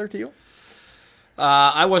particular to you?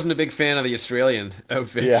 I wasn't a big fan of the Australian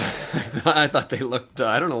outfits. Yeah. I thought they looked,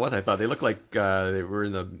 I don't know what I thought. They looked like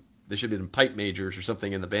they should have been pipe majors or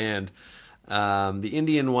something in the band. The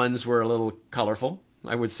Indian ones were a little colorful,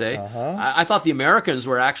 I would say. I thought the Americans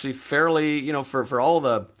were actually fairly, for all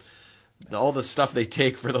the stuff they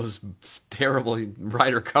take for those terrible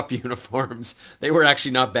Ryder Cup uniforms, they were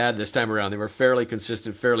actually not bad this time around. They were fairly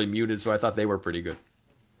consistent, fairly muted, so I thought they were pretty good.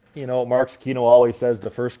 Mark Zecchino always says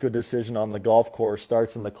the first good decision on the golf course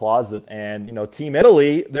starts in the closet. And, Team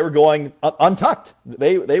Italy, they were going untucked.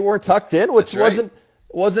 They weren't tucked in, which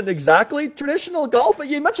wasn't exactly traditional golf. But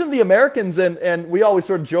you mentioned the Americans, and we always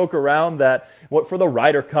sort of joke around that for the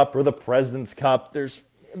Ryder Cup or the President's Cup,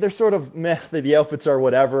 they're sort of meh. The outfits are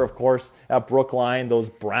whatever. Of course, at Brookline, those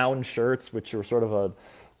brown shirts, which are sort of a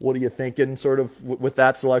what are you thinking sort of with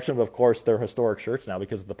that selection? But of course, they're historic shirts now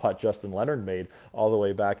because of the putt Justin Leonard made all the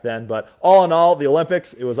way back then. But all in all, the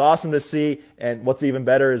Olympics, it was awesome to see. And what's even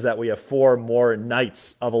better is that we have 4 more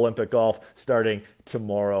nights of Olympic golf starting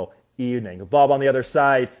tomorrow evening. Bob, on the other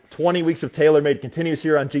side, 20 weeks of TaylorMade continues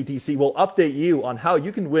here on GTC. We'll update you on how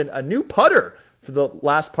you can win a new putter for the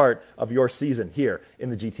last part of your season here in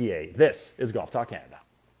the GTA. This is Golf Talk Canada.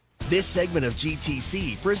 This segment of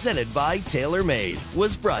GTC, presented by TaylorMade,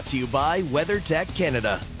 was brought to you by WeatherTech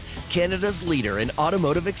Canada, Canada's leader in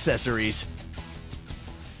automotive accessories.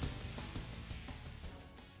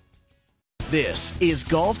 This is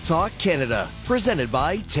Golf Talk Canada, presented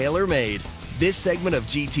by TaylorMade. This segment of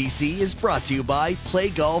GTC is brought to you by Play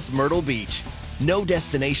Golf Myrtle Beach. No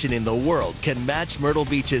destination in the world can match Myrtle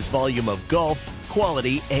Beach's volume of golf,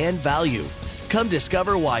 quality, and value. Come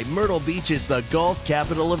discover why Myrtle Beach is the golf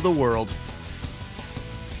capital of the world.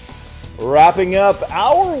 Wrapping up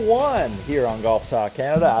hour 1 here on Golf Talk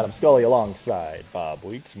Canada. Adam Scully alongside Bob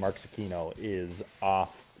Weeks. Mark Zecchino is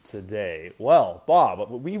off today. Well, Bob,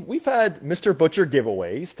 we've had Mr. Butcher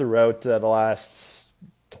giveaways throughout the last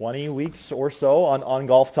 20 weeks or so on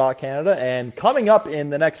Golf Talk Canada. And coming up in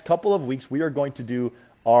the next couple of weeks, we are going to do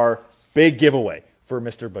our big giveaway for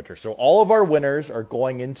Mr. Butcher. So all of our winners are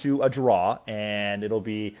going into a draw, and it'll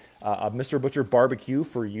be a Mr. Butcher barbecue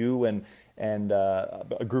for you and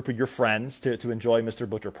a group of your friends to enjoy Mr.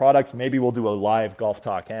 Butcher products. Maybe we'll do a live Golf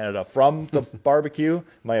Talk Canada from the barbecue.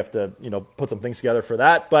 Might have to, put some things together for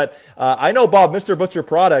that. But I know, Bob, Mr. Butcher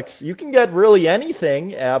products, you can get really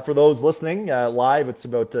anything. For those listening live, it's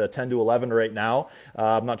about 10 to 11 right now.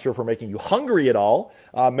 I'm not sure if we're making you hungry at all.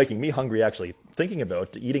 Making me hungry, actually, thinking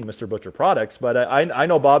about eating Mr. Butcher products. But I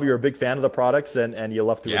know, Bob, you're a big fan of the products, and you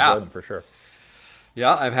love to enjoy them for sure.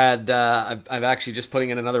 Yeah, I've actually just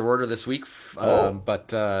putting in another order this week,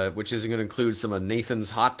 but which is going to include some of Nathan's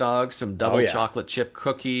hot dogs, some double chocolate chip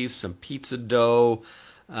cookies, some pizza dough.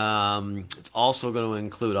 It's also going to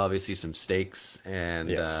include obviously some steaks and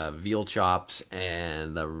veal chops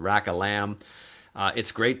and the rack of lamb.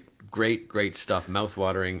 It's great stuff,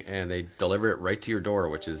 mouth-watering, and they deliver it right to your door,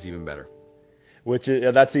 which is even better.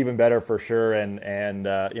 That's even better for sure. And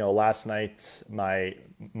last night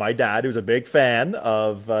my dad, who's a big fan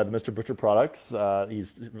of the Mr. Butcher products, he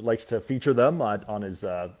likes to feature them on his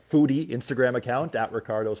foodie Instagram account at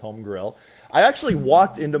Ricardo's Home Grill. I actually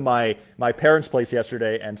walked into my parents' place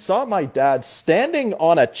yesterday and saw my dad standing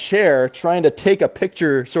on a chair trying to take a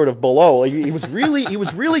picture sort of below. He was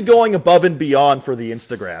really going above and beyond for the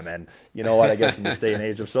Instagram. And you know what? I guess in this day and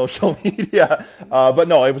age of social media, but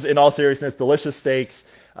no, it was, in all seriousness, delicious steaks.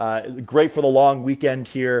 Great for the long weekend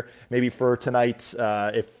here. Maybe for tonight,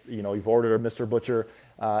 if you've ordered a Mr. Butcher,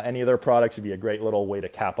 any of their products, would be a great little way to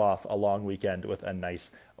cap off a long weekend with a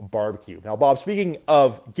nice barbecue. Now, Bob, speaking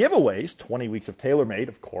of giveaways, 20 weeks of TaylorMade,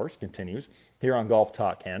 of course, continues here on Golf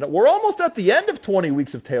Talk Canada. We're almost at the end of 20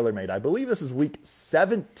 weeks of TaylorMade. I believe this is week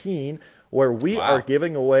 17, where we are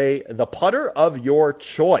giving away the putter of your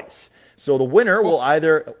choice. So the winner will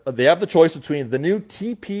they have the choice between the new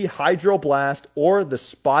TP Hydro Blast or the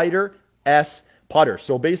Spider S putter.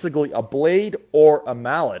 So basically a blade or a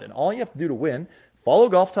mallet. And all you have to do to win, follow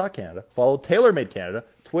Golf Talk Canada, follow TaylorMade Canada,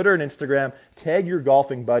 Twitter and Instagram, tag your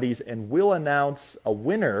golfing buddies, and we'll announce a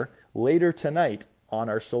winner later tonight on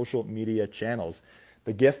our social media channels.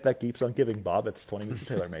 The gift that keeps on giving, Bob. It's 20 weeks of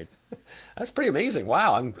TaylorMade. That's pretty amazing.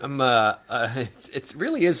 Wow. It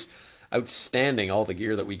really is outstanding, all the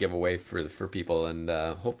gear that we give away for people, and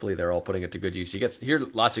hopefully they're all putting it to good use. You hear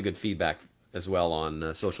lots of good feedback as well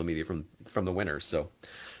on social media from the winners. So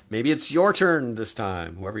maybe it's your turn this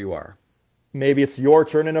time, whoever you are. Maybe it's your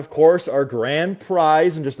turn. And of course, our grand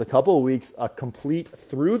prize in just a couple of weeks, a complete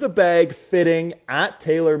through the bag fitting at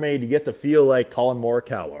TaylorMade. You get to feel like Colin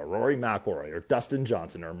Morikawa, Rory McIlroy, or Dustin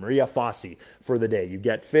Johnson, or Maria Fassi for the day. You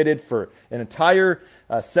get fitted for an entire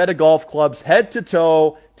set of golf clubs, head to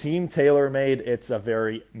toe, Team TaylorMade. It's a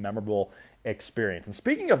very memorable experience. And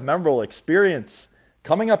speaking of memorable experience,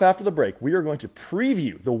 coming up after the break, we are going to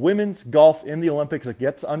preview the women's golf in the Olympics that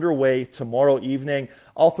gets underway tomorrow evening.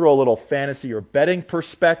 I'll throw a little fantasy or betting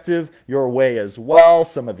perspective your way as well.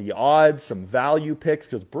 Some of the odds, some value picks,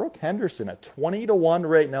 because Brooke Henderson at 20-1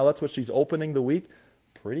 right now, that's what she's opening the week.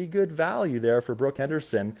 Pretty good value there for Brooke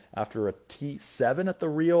Henderson after a T7 at the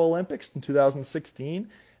Rio Olympics in 2016.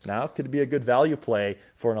 Now could be a good value play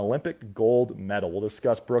for an Olympic gold medal. We'll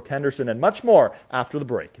discuss Brooke Henderson and much more after the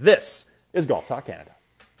break. This is Golf Talk Canada.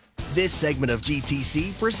 This segment of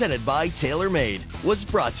GTC, presented by TaylorMade, was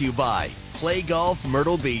brought to you by Play Golf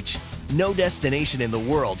Myrtle Beach. No destination in the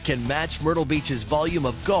world can match Myrtle Beach's volume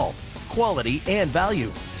of golf, quality, and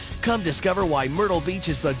value. Come discover why Myrtle Beach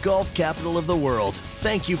is the golf capital of the world.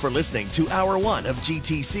 Thank you for listening to Hour 1 of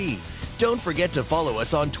GTC. Don't forget to follow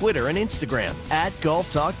us on Twitter and Instagram at Golf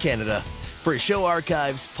Talk Canada. For show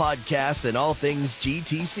archives, podcasts, and all things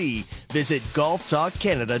GTC, visit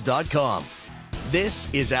golftalkcanada.com. This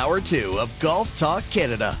is Hour 2 of Golf Talk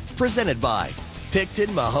Canada, presented by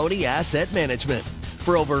Picton Mahoney Asset Management.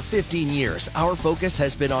 For over 15 years, our focus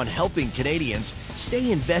has been on helping Canadians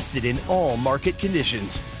stay invested in all market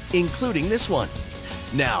conditions, including this one.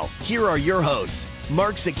 Now, here are your hosts,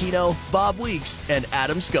 Mark Zecchino, Bob Weeks, and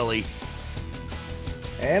Adam Scully.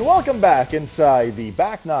 And welcome back inside the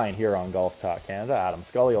back nine here on Golf Talk Canada. Adam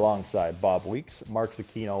Scully alongside Bob Weeks. Mark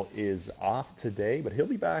Zecchino is off today, but he'll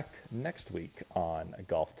be back next week on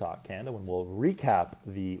Golf Talk Canada when we'll recap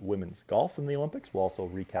the women's golf in the Olympics. We'll also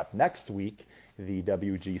recap next week the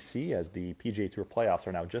WGC as the PGA Tour playoffs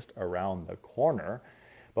are now just around the corner.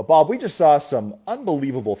 But Bob, we just saw some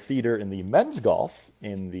unbelievable theater in the men's golf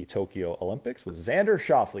in the Tokyo Olympics with Xander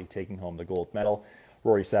Schauffele taking home the gold medal,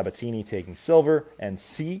 Rory Sabatini taking silver, and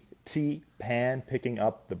C.T. Pan picking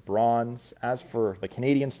up the bronze. As for the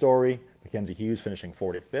Canadian story, Mackenzie Hughes finishing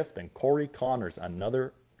 45th, and Corey Connors,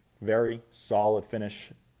 another very solid finish,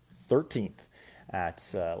 13th at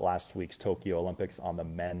last week's Tokyo Olympics on the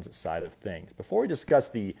men's side of things. Before we discuss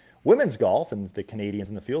the women's golf and the Canadians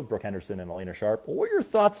in the field, Brooke Henderson and Elena Sharp, what are your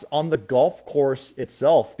thoughts on the golf course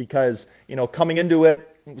itself? Because, coming into it,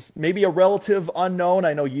 maybe a relative unknown.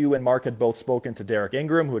 I know you and Mark had both spoken to Derek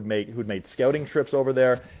Ingram, who'd made scouting trips over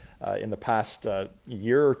there in the past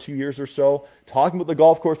year or 2 years or so, talking about the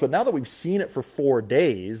golf course. But now that we've seen it for 4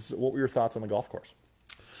 days, what were your thoughts on the golf course?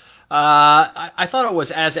 I thought it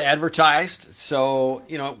was as advertised, so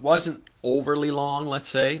it wasn't overly long, let's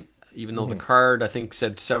say, even though the card I think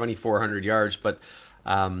said 7,400 yards, but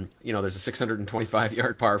there's a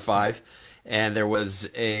 625-yard par 5, and there was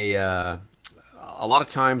a lot of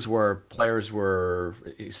times where players were,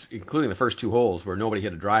 including the first 2 holes, where nobody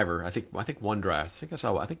hit a driver. I think one drive.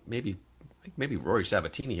 I think maybe Rory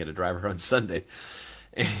Sabatini hit a driver on Sunday.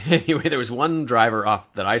 Anyway, there was one driver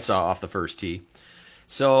that I saw off the first tee.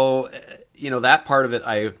 So, that part of it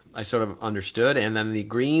I sort of understood. And then the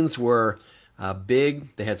greens were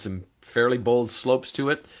big. They had some fairly bold slopes to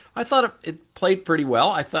it. I thought it played pretty well.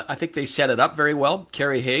 I think they set it up very well.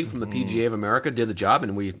 Kerry Haig from the PGA of America did the job,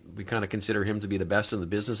 and we kind of consider him to be the best in the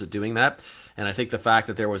business at doing that. And I think the fact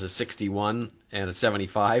that there was a 61 and a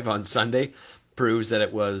 75 on Sunday proves that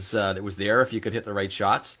it was there if you could hit the right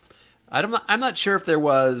shots. I'm not sure if there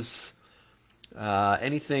was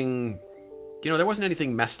anything. There wasn't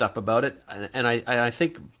anything messed up about it, and I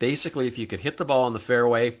think basically if you could hit the ball on the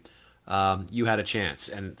fairway, you had a chance,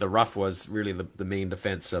 and the rough was really the main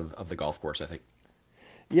defense of the golf course, I think.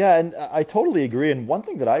 Yeah, and I totally agree. And one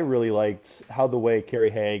thing that I really liked how the way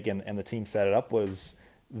Kerry Haig and the team set it up was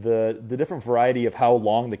the different variety of how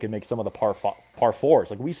long they could make some of the par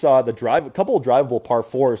fours. Like we saw a couple of drivable par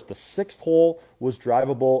fours. The 6th hole was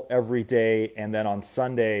drivable every day, and then on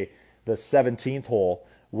Sunday, the 17th hole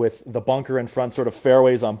with the bunker in front, sort of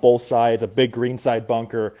fairways on both sides, a big greenside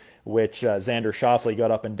bunker, which Xander Schauffele got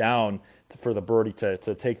up and down for the birdie to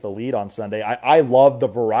take the lead on Sunday. I love the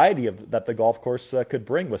variety that the golf course could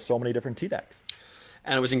bring with so many different tee decks.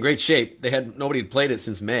 And it was in great shape. Nobody had played it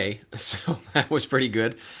since May, so that was pretty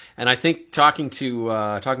good. And I think talking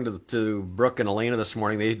to Brooke and Elena this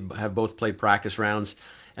morning, they have both played practice rounds,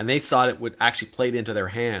 and they thought it would actually play into their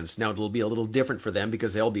hands. Now it'll be a little different for them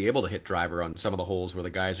because they'll be able to hit driver on some of the holes where the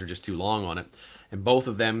guys are just too long on it. And both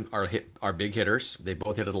of them are big hitters. They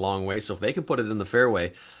both hit it a long way. So if they can put it in the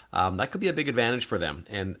fairway, that could be a big advantage for them.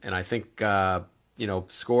 And I think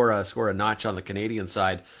score a notch on the Canadian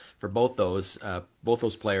side for both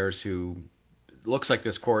those players who looks like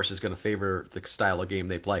this course is going to favor the style of game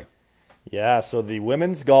they play. Yeah, so the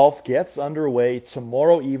women's golf gets underway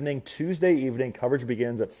tomorrow evening, Tuesday evening. Coverage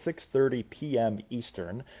begins at 6:30 p.m.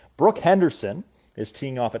 Eastern. Brooke Henderson is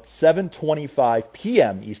teeing off at 7:25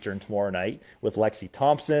 p.m. Eastern tomorrow night with Lexi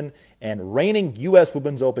Thompson and reigning U.S.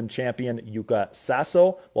 Women's Open champion Yuka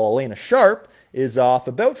Sasso, while Elena Sharp is off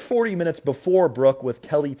about 40 minutes before Brooke with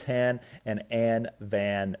Kelly Tan and Anne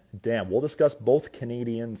Van Dam. We'll discuss both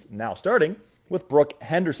Canadians now, starting with Brooke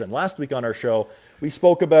Henderson. Last week on our show, we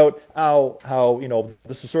spoke about how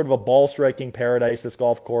this is sort of a ball striking paradise, this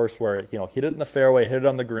golf course where hit it in the fairway, hit it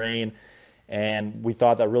on the green, and we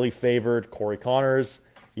thought that really favored Corey Connors.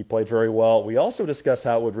 He played very well. We also discussed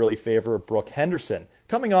how it would really favor Brooke Henderson,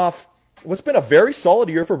 coming off what's been a very solid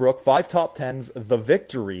year for Brooke, 5 top 10s, the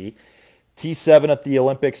victory. T7 at the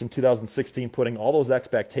Olympics in 2016, putting all those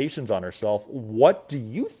expectations on herself. What do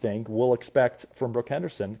you think we'll expect from Brooke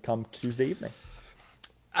Henderson come Tuesday evening?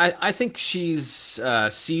 I think she's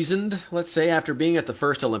seasoned, let's say, after being at the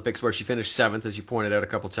first Olympics where she finished 7th, as you pointed out a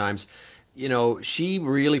couple times. She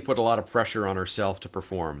really put a lot of pressure on herself to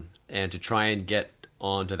perform and to try and get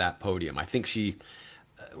onto that podium. I think she,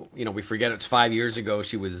 we forget it's 5 years ago.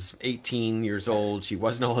 She was 18 years old. She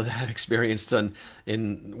wasn't all of that experienced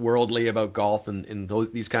in worldly about golf and in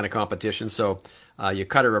these kind of competitions. So you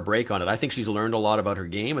cut her a break on it. I think she's learned a lot about her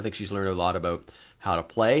game. I think she's learned a lot about how to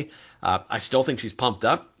play. I still think she's pumped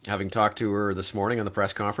up. Having talked to her this morning on the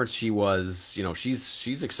press conference, she was,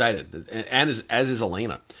 she's excited, and as is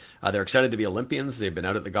Elena. They're excited to be Olympians. They've been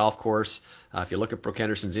out at the golf course. If you look at Brooke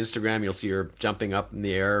Henderson's Instagram, you'll see her jumping up in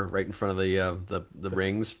the air right in front of the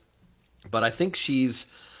rings. But I think she's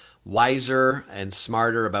wiser and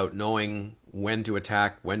smarter about knowing when to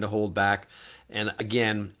attack, when to hold back. And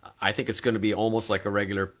again, I think it's going to be almost like a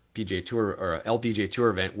regular PGA Tour or LPGA Tour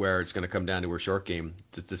event where it's going to come down to her short game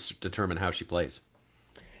to determine how she plays.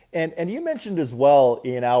 And you mentioned as well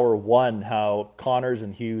in hour one how Connors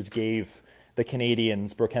and Hughes gave the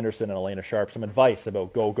Canadians, Brooke Henderson and Elena Sharp, some advice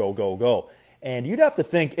about go, go, go, go. And you'd have to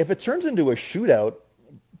think, if it turns into a shootout,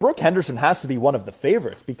 Brooke Henderson has to be one of the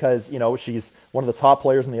favorites because, she's one of the top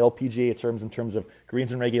players in the LPGA in terms of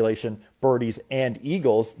greens and regulation, birdies, and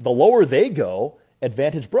eagles. The lower they go,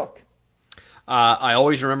 advantage Brooke. I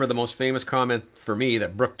always remember the most famous comment for me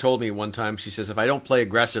that Brooke told me one time. She says, if I don't play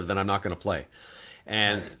aggressive, then I'm not going to play.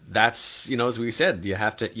 And that's, as we said, you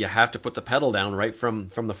have to put the pedal down right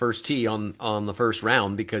from the first tee on the first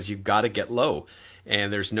round because you've got to get low.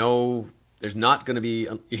 And there's not going to be,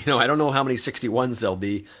 I don't know how many 61s there'll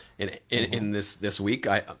be in this week.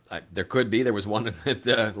 There could be. There was one at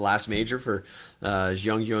the last major for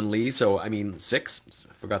Zhang Lee. So, 6.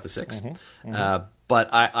 I forgot the 6.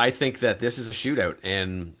 But I think that this is a shootout.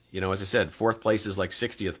 And, as I said, 4th place is like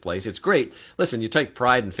 60th place. It's great. Listen, you take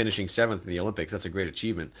pride in finishing 7th in the Olympics. That's a great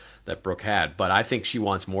achievement that Brooke had. But I think she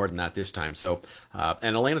wants more than that this time. So,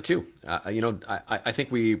 and Elena too. I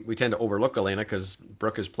think we tend to overlook Elena because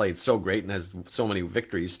Brooke has played so great and has so many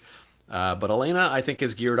victories. But Elena, I think,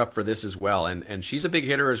 is geared up for this as well. And she's a big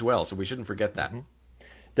hitter as well. So we shouldn't forget that.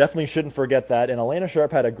 Definitely shouldn't forget that. And Elena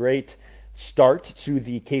Sharp had a great start to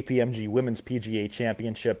the KPMG Women's PGA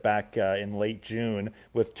Championship back in late June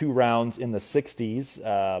with 2 rounds in the 60s,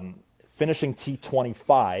 finishing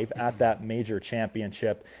T25 at that major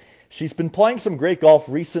championship. She's been playing some great golf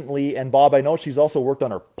recently, and Bob, I know she's also worked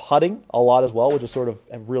on her putting a lot as well, which has sort of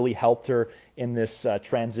really helped her in this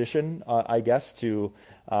transition, I guess, to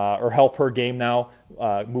or help her game now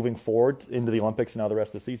moving forward into the Olympics and now the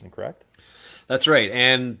rest of the season, correct? That's right,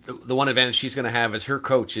 and the one advantage she's going to have is her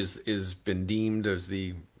coach is been deemed as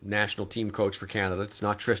the national team coach for Canada. It's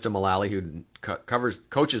not Tristan Mullally who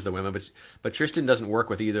coaches the women, but Tristan doesn't work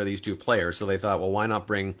with either of these two players, so they thought, well, why not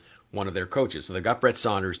bring one of their coaches? So they've got Brett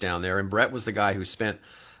Saunders down there, and Brett was the guy who spent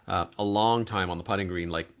a long time on the putting green.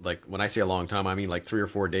 Like when I say a long time, I mean like 3 or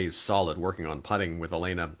 4 days solid working on putting with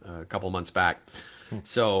Elena a couple months back.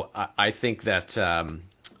 So I think that.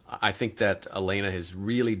 I think that Elena has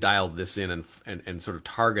really dialed this in and sort of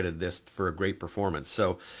targeted this for a great performance.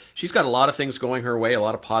 So she's got a lot of things going her way, a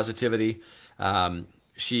lot of positivity.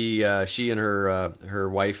 She and her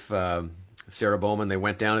wife Sarah Bowman, they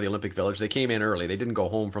went down to the Olympic Village. They came in early. They didn't go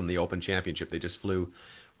home from the Open Championship. They just flew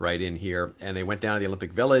right in here, and they went down to the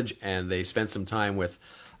Olympic Village and they spent some time with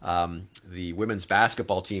the women's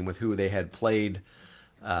basketball team with who they had played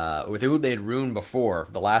with who they'd ruined before.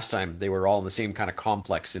 The last time they were all in the same kind of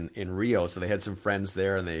complex in Rio, so they had some friends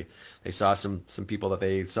there, and they saw some people that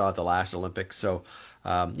they saw at the last Olympics. So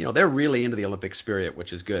they're really into the Olympic spirit,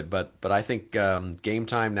 which is good. But I think game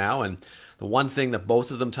time now, and the one thing that both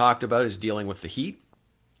of them talked about is dealing with the heat.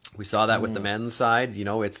 We saw that with the men's side.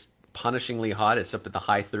 It's punishingly hot. It's up at the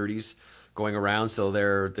high 30s going around, so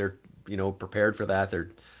they're prepared for that.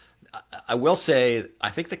 I will say, I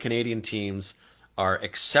think the Canadian teams are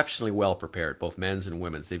exceptionally well prepared, both men's and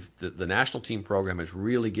women's. The national team program has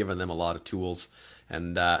really given them a lot of tools,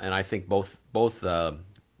 and I think both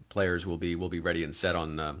players will be ready and set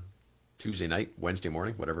on Tuesday night, Wednesday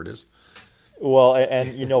morning, whatever it is. Well,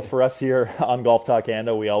 and for us here on Golf Talk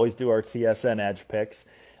Canada, we always do our TSN Edge picks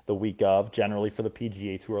the week of, generally for the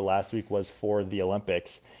PGA Tour. Last week was for the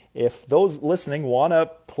Olympics. If those listening want to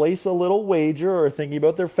place a little wager or thinking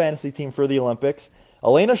about their fantasy team for the Olympics,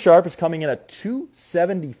 Alena Sharp is coming in at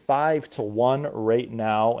 275 to 1 right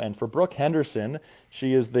now. And for Brooke Henderson,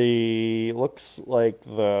 she is looks like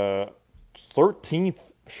the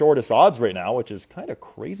 13th shortest odds right now, which is kind of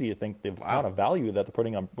crazy to think the amount of value that they're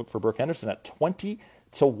putting on for Brooke Henderson at 20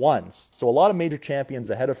 to 1. So a lot of major champions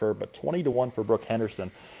ahead of her, but 20 to 1 for Brooke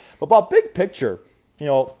Henderson. But Bob, big picture,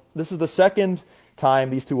 this is the second time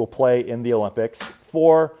these two will play in the Olympics.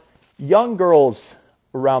 For young girls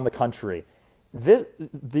around the country,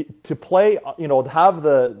 to play, to have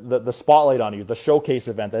the spotlight on you, the showcase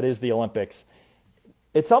event that is the Olympics,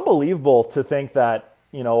 it's unbelievable to think that,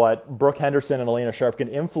 Brooke Henderson and Alena Sharp can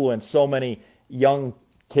influence so many young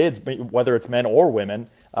kids, whether it's men or women,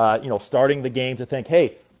 starting the game to think,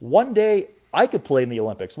 hey, one day I could play in the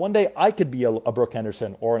Olympics. One day I could be a Brooke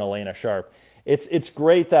Henderson or an Alena Sharp. It's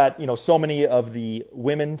great that, so many of the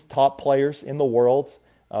women's top players in the world,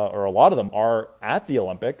 or a lot of them, are at the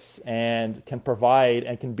Olympics and can provide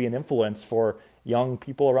and can be an influence for young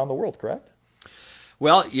people around the world, correct?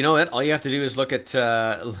 Well, you know what? All you have to do is look at,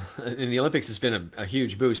 in the Olympics, it's been a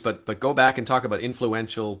huge boost, but go back and talk about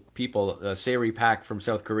influential people. Saeri Pak from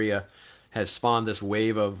South Korea has spawned this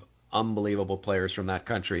wave of unbelievable players from that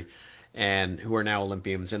country, and who are now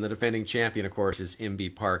Olympians. And the defending champion, of course, is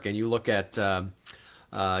Inbee Park. And you look at,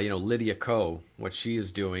 Lydia Ko, what she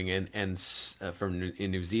is doing, and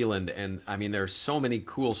in New Zealand. And I mean, there's so many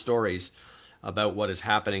cool stories about what is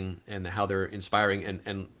happening and how they're inspiring.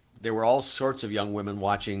 And there were all sorts of young women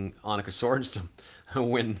watching Annika Sorenstam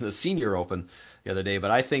win the Senior Open the other day.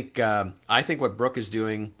 But I think what Brooke is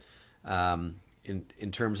doing,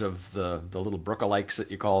 in terms of the little Brooke-alikes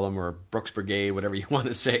that you call them, or Brooks Brigade, whatever you want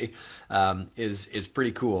to say, is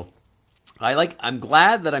pretty cool. I'm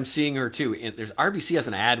glad that I'm seeing her too. And RBC has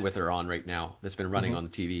an ad with her on right now that's been running on the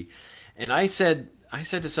TV. And I said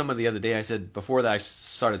to someone the other day, I said, before that I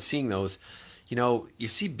started seeing those, you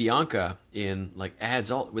see Bianca in like ads.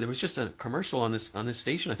 There was just a commercial on this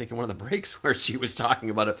station, I think, in one of the breaks, where she was talking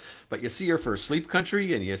about it. But you see her for Sleep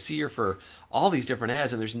Country, and you see her for all these different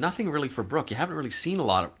ads, and there's nothing really for Brooke. You haven't really seen a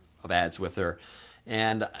lot of ads with her,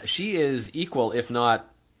 and she is equal, if not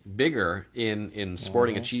bigger, in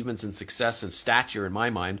sporting achievements and success and stature, in my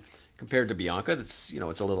mind, compared to Bianca. That's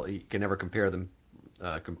it's a little, you can never compare them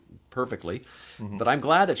perfectly, but I'm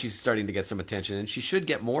glad that she's starting to get some attention, and she should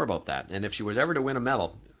get more about that. And if she was ever to win a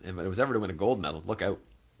medal, if it was ever to win a gold medal, look out.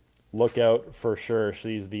 Look out for sure.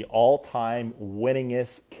 She's the all-time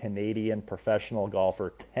winningest Canadian professional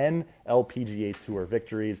golfer. 10 LPGA Tour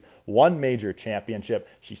victories, 1 major championship.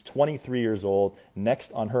 She's 23 years old.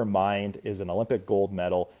 Next on her mind is an Olympic gold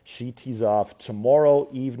medal. She tees off tomorrow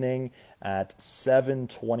evening at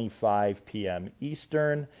 7:25 p.m.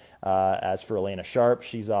 Eastern. As for Alena Sharp,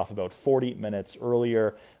 she's off about 40 minutes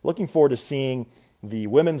earlier. Looking forward to seeing the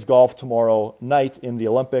women's golf tomorrow night in the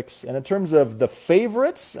Olympics. And in terms of the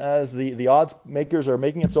favorites, as the odds makers are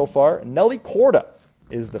making it so far, Nelly Korda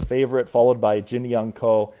is the favorite, followed by Jin Young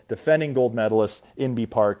Ko. Defending gold medalist Inbee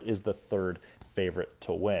Park is the third favorite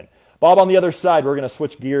to win. Bob, on the other side, we're going to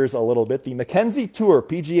switch gears a little bit. The Mackenzie Tour,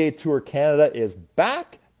 PGA Tour Canada, is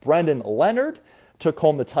back. Brendan Leonard took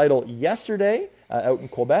home the title yesterday out in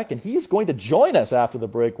Quebec, and he's going to join us after the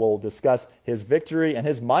break. We'll discuss his victory and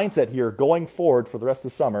his mindset here going forward for the rest of the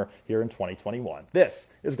summer here in 2021. This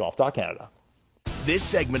is Golf Talk Canada. This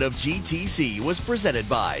segment of GTC was presented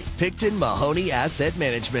by Picton Mahoney Asset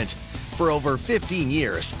Management. For over 15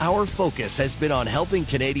 years, our focus has been on helping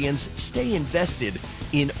Canadians stay invested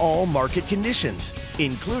in all market conditions,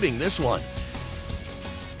 including this one.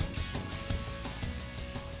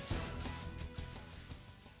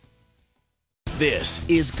 This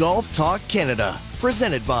is Golf Talk Canada,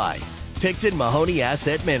 presented by Picton Mahoney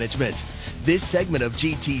Asset Management. This segment of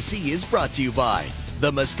GTC is brought to you by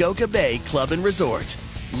the Muskoka Bay Club and Resort,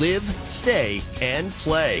 Live, stay, and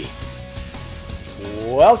play.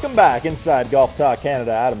 Welcome back inside Golf Talk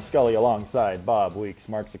Canada. Adam Scully alongside Bob Weeks.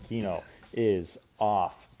 Mark Zecchino is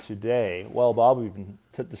off today. Well, Bob, we've been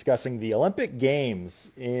discussing the Olympic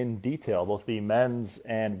Games in detail. Both the men's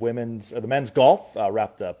and women's, the men's golf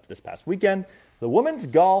wrapped up this past weekend. The women's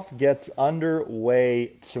golf gets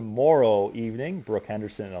underway tomorrow evening. Brooke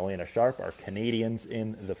Henderson and Alena Sharp are Canadians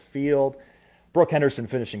in the field. Brooke Henderson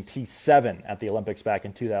finishing T7 at the Olympics back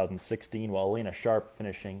in 2016, while Alena Sharp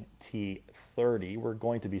finishing T30. We're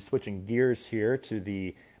going to be switching gears here to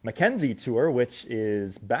the Mackenzie Tour, which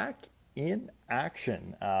is back in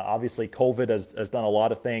action. Obviously, COVID has done a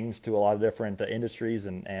lot of things to a lot of different industries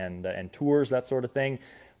and tours, that sort of thing.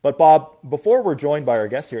 But Bob, before we're joined by our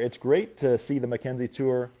guest here, it's great to see the Mackenzie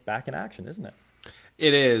Tour back in action, isn't it?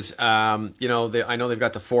 It is. I know they've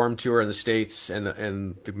got the Forum Tour in the States and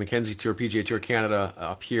the Mackenzie Tour, PGA Tour Canada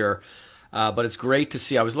up here. But it's great to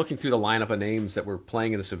see. I was looking through the lineup of names that were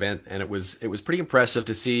playing in this event, and it was pretty impressive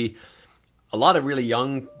to see a lot of really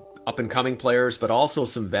young, up-and-coming players, but also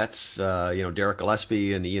some vets, Derek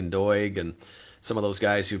Gillespie and Ian Doig and some of those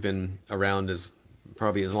guys who've been around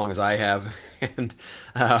probably as long as I have. And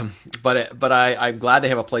but I'm glad they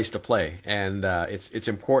have a place to play, and it's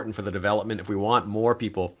important for the development. If we want more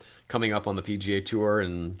people coming up on the PGA Tour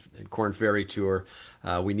and Korn Ferry Tour,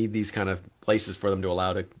 we need these kind of places for them to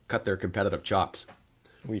allow to cut their competitive chops.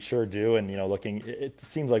 We sure do, and it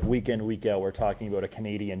seems like week in, week out, we're talking about a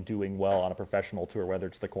Canadian doing well on a professional tour, whether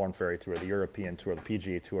it's the Korn Ferry Tour, the European Tour, the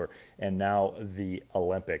PGA Tour, and now the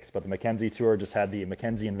Olympics. But the Mackenzie Tour just had the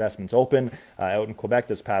Mackenzie Investments Open out in Quebec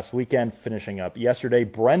this past weekend, finishing up yesterday.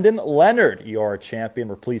 Brendan Leonard, your champion.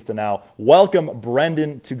 We're pleased to now welcome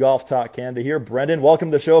Brendan to Golf Talk Canada here. Brendan,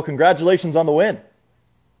 welcome to the show. Congratulations on the win.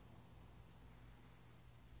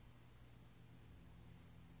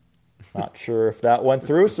 Not sure if that went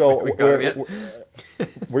through, so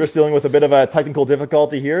we're just dealing with a bit of a technical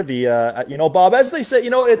difficulty here. Bob, as they say,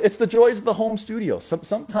 it's the joys of the home studio.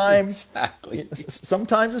 Sometimes, exactly.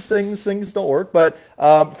 Sometimes things don't work. But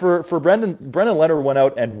for Brendan Leonard went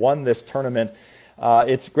out and won this tournament.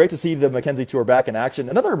 It's great to see the Mackenzie Tour back in action.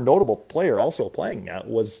 Another notable player also playing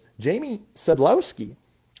was Jamie Sadlowski,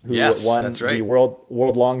 who won the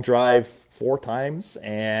World Long Drive 4 times,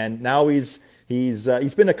 and now he's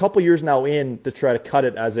been a couple years now in to try to cut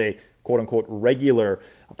it as a quote-unquote regular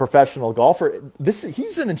professional golfer.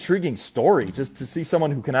 He's an intriguing story, just to see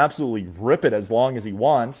someone who can absolutely rip it as long as he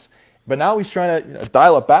wants. But now he's trying to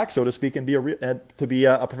dial it back, so to speak, and be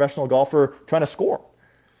a professional golfer trying to score.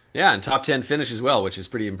 Yeah, and top 10 finish as well, which is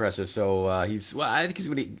pretty impressive. So I think he's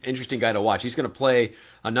going to be an interesting guy to watch. He's going to play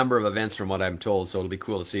a number of events from what I'm told, so it'll be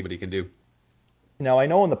cool to see what he can do. Now, I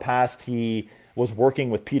know in the past he was working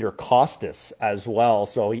with Peter Kostis as well,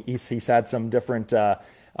 so he's had some different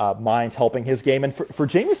minds helping his game. And for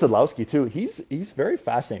Jamie Sadlowski too, he's very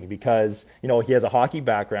fascinating because he has a hockey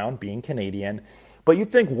background, being Canadian, but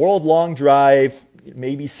you'd think World Long Drive,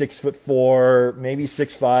 maybe 6'4", maybe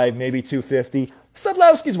 6'5", maybe 250.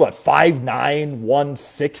 Sadlowski's what, 5'9",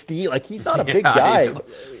 160? Like, he's not a big guy.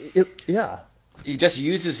 He just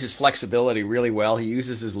uses his flexibility really well. He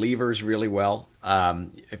uses his levers really well.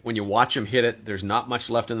 When you watch him hit it, there's not much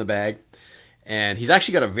left in the bag. And he's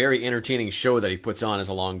actually got a very entertaining show that he puts on as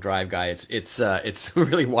a long drive guy. It's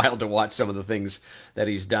really wild to watch some of the things that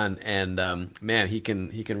he's done. And man, he can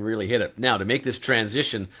really hit it. Now, to make this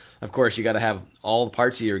transition, of course, you got to have all the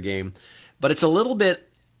parts of your game. But it's a little bit,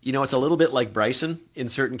 like Bryson in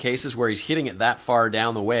certain cases where he's hitting it that far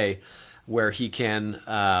down the way where he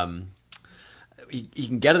can. He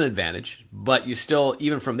can get an advantage, but you still,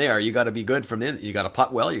 even from there, you got to be good from then. You got to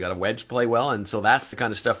putt well, you got to wedge play well, and so that's the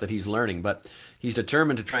kind of stuff that he's learning. But he's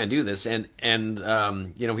determined to try and do this, and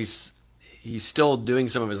he's still doing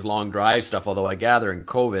some of his long drive stuff. Although I gather in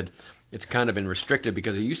COVID, it's kind of been restricted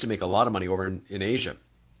because he used to make a lot of money over in Asia,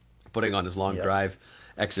 putting on his long drive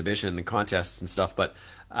exhibition and contests and stuff. But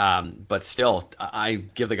still, I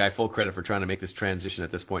give the guy full credit for trying to make this transition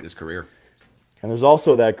at this point in his career. And there's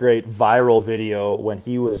also that great viral video when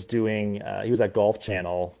he was he was at Golf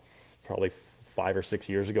Channel probably 5 or 6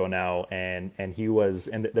 years ago now, and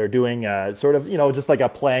they're doing sort of, just like a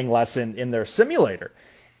playing lesson in their simulator.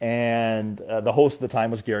 And the host at the time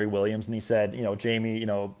was Gary Williams, and he said, Jamie,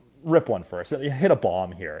 rip one first. Hit a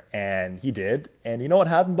bomb here. And he did. And you know what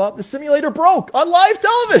happened, Bob? The simulator broke on live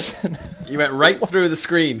television. He went right through the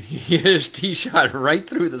screen. He hit his tee shot right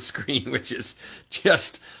through the screen, which is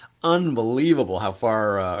just unbelievable how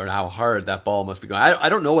far or how hard that ball must be going. I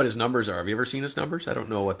don't know what his numbers are. Have you ever seen his numbers? I don't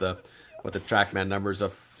know what the TrackMan numbers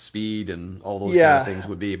of speed and all those kind of things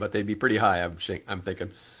would be, but they'd be pretty high, I'm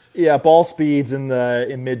thinking. Yeah, ball speeds in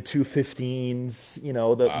mid 215s,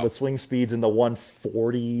 the swing speeds in the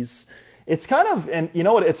 140s. It's kind of, and you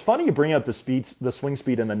know what, it's funny you bring up the swing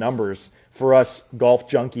speed and the numbers for us golf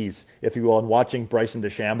junkies, if you will, and watching Bryson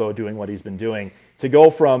DeChambeau doing what he's been doing, to go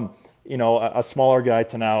from, a smaller guy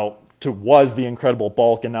was the incredible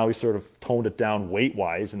bulk, and now he's sort of toned it down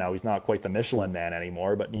weight-wise, and now he's not quite the Michelin Man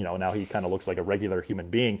anymore, but, now he kind of looks like a regular human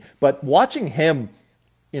being. But watching him,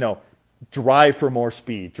 drive for more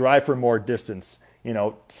speed, drive for more distance,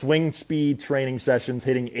 swing speed training sessions,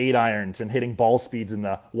 hitting 8 irons and hitting ball speeds in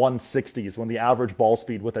the 160s, when the average ball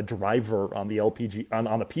speed with a driver on the on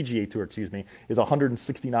the PGA Tour, is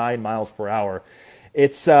 169 miles per hour.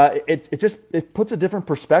 It puts a different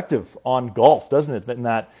perspective on golf, doesn't it? In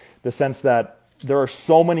that the sense that there are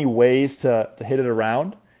so many ways to hit it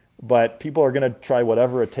around, but people are going to try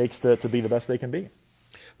whatever it takes to be the best they can be.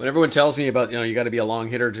 When everyone tells me about, you got to be a long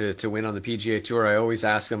hitter to win on the PGA Tour, I always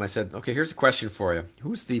ask them, I said, okay, here's a question for you.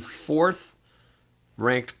 Who's the 4th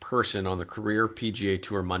ranked person on the career PGA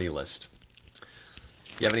Tour money list? Do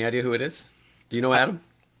you have any idea who it is? Do you know, Adam?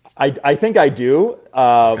 I think I do.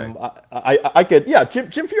 Okay. I could, yeah, Jim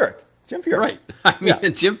Furyk. Jim Furyk. Right. I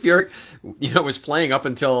mean, Jim Furyk, was playing on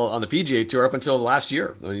the PGA Tour up until last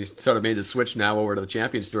year. When he sort of made the switch now over to the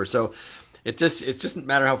Champions Tour. So it doesn't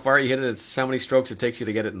matter how far you hit it. It's how many strokes it takes you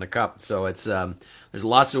to get it in the cup. So it's there's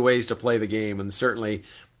lots of ways to play the game, and certainly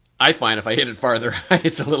I find if I hit it farther,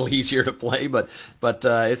 it's a little easier to play. But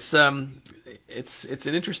it's an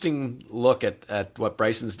interesting look at what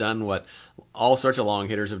Bryson's done, what all sorts of long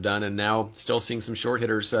hitters have done, and now still seeing some short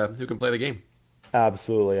hitters who can play the game.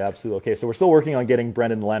 Absolutely. Okay, so we're still working on getting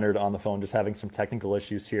Brendan Leonard on the phone, just having some technical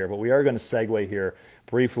issues here. But we are going to segue here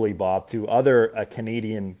briefly, Bob, to other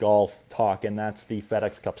Canadian golf talk, and that's the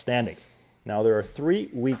FedEx Cup standings. Now, there are 2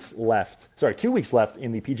 weeks left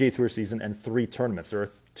in the PGA Tour season and 3 tournaments. There are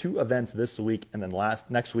 2 events this week, and then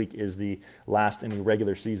next week is the last in the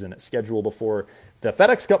regular season schedule before the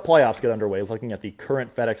FedEx Cup playoffs get underway. Looking at the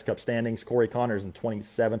current FedEx Cup standings, Corey Connors in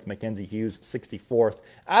 27th, Mackenzie Hughes 64th,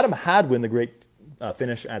 Adam Hadwin, the great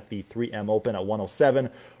finish at the 3M Open at 107,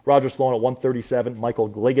 Roger Sloan at 137, Michael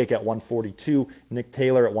Gligic at 142, Nick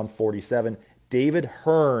Taylor at 147, David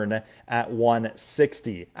Hearn at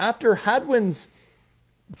 160. After Hadwin's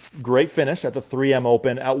great finish at the 3M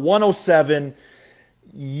Open at 107,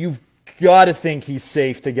 you've got to think he's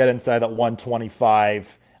safe to get inside at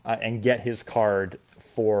 125 and get his card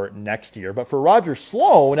for next year. But for Roger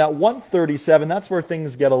Sloan at 137, that's where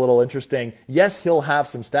things get a little interesting. Yes, he'll have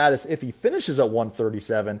some status if he finishes at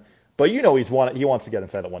 137, but he wants to get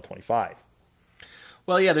inside at 125.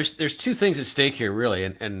 Well, yeah, there's 2 things at stake here, really,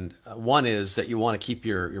 and one is that you want to keep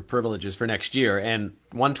your privileges for next year, and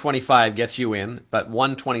 125 gets you in, but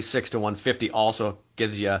 126 to 150 also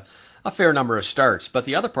gives you a fair number of starts. But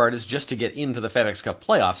the other part is just to get into the FedEx Cup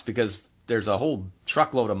playoffs, because there's a whole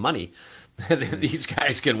truckload of money these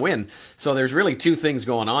guys can win. So there's really 2 things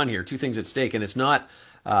going on here, 2 things at stake, and it's not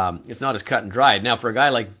as cut and dried. Now, for a guy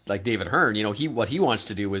like David Hearn, what he wants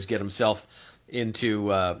to do is get himself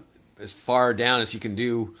into as far down as he can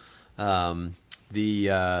do so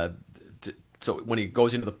when he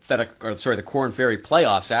goes into the Corn Ferry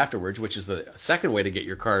playoffs afterwards, which is the second way to get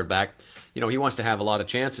your card back, he wants to have a lot of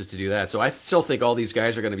chances to do that. So I still think all these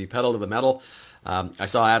guys are going to be pedal to the metal. I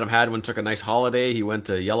saw Adam Hadwin took a nice holiday. He went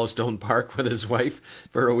to Yellowstone Park with his wife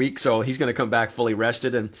for a week, so he's going to come back fully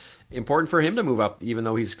rested. And important for him to move up, even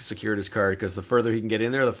though he's secured his card, because the further he can get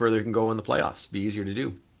in there, the further he can go in the playoffs. Be easier to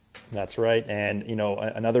do. That's right. And,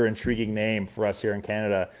 another intriguing name for us here in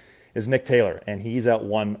Canada is Nick Taylor, and he's at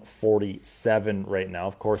 147 right now.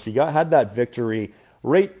 Of course, he had that victory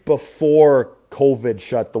right before COVID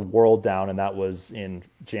shut the world down, and that was in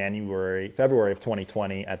February of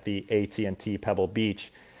 2020 at the AT&T Pebble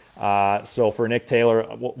Beach. So for Nick Taylor,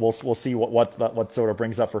 we'll see what sort of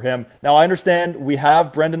brings up for him. Now, I understand we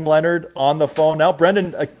have Brendan Leonard on the phone now.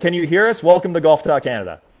 Brendan, can you hear us? Welcome to Golf Talk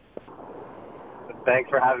Canada.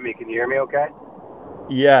 Thanks for having me. Can you hear me okay?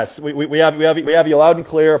 Yes, we have you loud and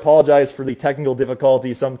clear. Apologize for the technical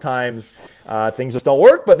difficulties. Sometimes things just don't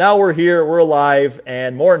work, but now we're here, we're alive,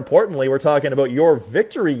 and more importantly, we're talking about your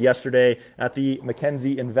victory yesterday at the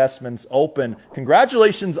Mackenzie Investments Open.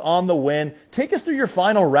 Congratulations on the win. Take us through your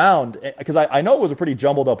final round, because I know it was a pretty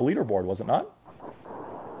jumbled up leaderboard, was it not?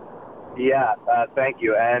 Yeah, thank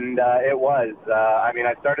you. And it was.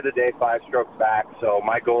 I started the day 5 strokes back, so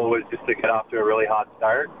my goal was just to get off to a really hot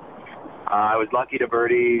start. I was lucky to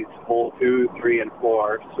birdie hole 2, 3, and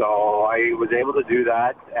 4, so I was able to do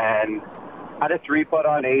that and had a 3-putt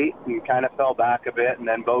on 8 and kind of fell back a bit and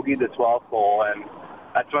then bogeyed the 12th hole. And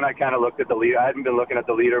that's when I kind of looked at the lead. I hadn't been looking at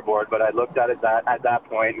the leaderboard, but I looked at it at that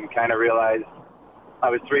point and kind of realized I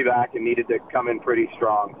was 3 back and needed to come in pretty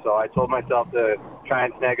strong. So I told myself to try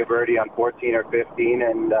and snag a birdie on 14 or 15,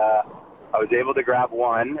 and I was able to grab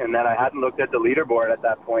one. And then I hadn't looked at the leaderboard at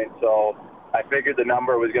that point, so I figured the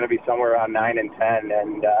number was going to be somewhere around 9 and 10.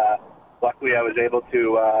 And luckily I was able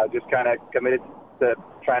to just kind of committed to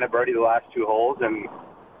trying to birdie the last 2 holes. And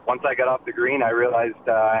once I got off the green, I realized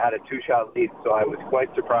I had a 2-shot lead, so I was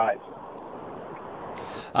quite surprised.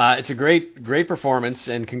 It's a great performance,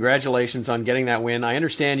 and congratulations on getting that win. I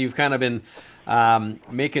understand you've kind of been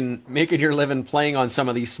making your living playing on some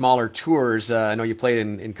of these smaller tours. I know you played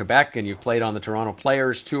in Quebec, and you've played on the Toronto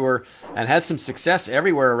Players Tour, and had some success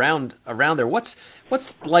everywhere around there. What's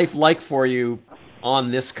life like for you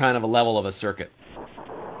on this kind of a level of a circuit?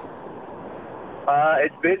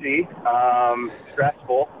 It's busy,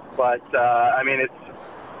 stressful, but I mean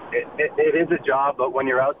it is a job, but when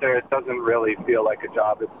you're out there, it doesn't really feel like a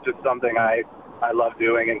job. It's just something I love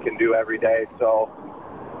doing and can do every day. So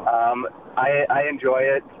I enjoy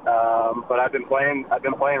it, but I've been playing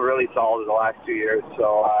really solid the last 2 years.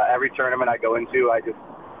 So every tournament I go into,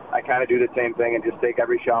 I kind of do the same thing and just take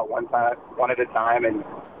every shot one at a time, and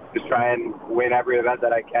just try and win every event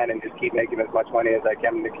that I can, and just keep making as much money as I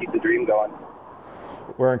can to keep the dream going.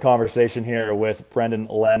 We're in conversation here with Brendan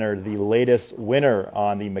Leonard, the latest winner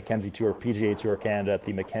on the Mackenzie Tour, PGA Tour Canada at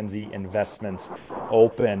the Mackenzie Investments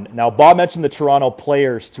Open. Now, Bob mentioned the Toronto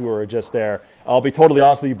Players Tour just there. I'll be totally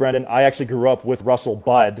honest with you, Brendan. I actually grew up with Russell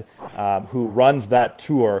Budd, who runs that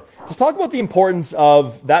tour. Just talk about the importance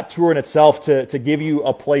of that tour in itself to give you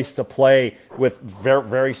a place to play with very,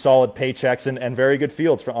 very solid paychecks and very good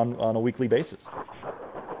fields on a weekly basis.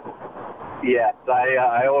 Yes,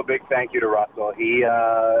 I owe a big thank you to Russell. He,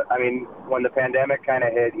 I mean, when the pandemic kind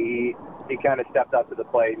of hit, he kind of stepped up to the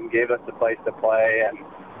plate and gave us a place to play and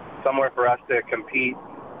somewhere for us to compete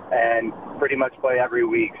and pretty much play every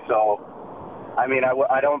week. So, I mean,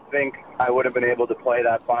 I don't think I would have been able to play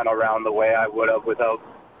that final round the way I would have without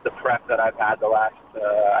the prep that I've had the last,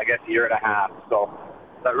 I guess, year and a half. So,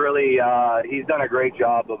 that really, he's done a great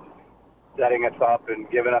job of setting us up and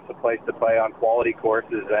giving us a place to play on quality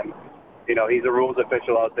courses. And you know, he's a rules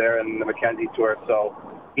official out there in the Mackenzie Tour, so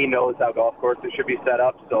he knows how golf courses should be set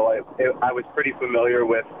up. So I was pretty familiar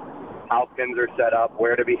with how pins are set up,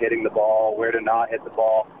 where to be hitting the ball, where to not hit the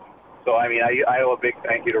ball. So, I mean, I owe a big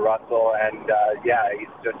thank you to Russell. And, yeah, he's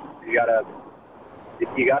just you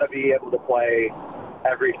gotta be able to play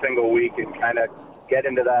every single week and kind of get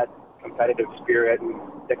into that competitive spirit and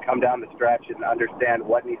to come down the stretch and understand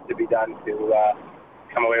what needs to be done to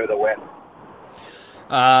come away with a win.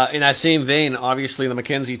 In that same vein, obviously the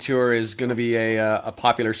Mackenzie Tour is going to be a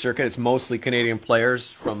popular circuit. It's mostly Canadian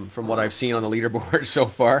players from what I've seen on the leaderboard so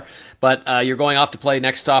far. But you're going off to play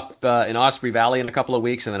next stop in Osprey Valley in a couple of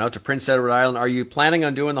weeks and then out to Prince Edward Island. Are you planning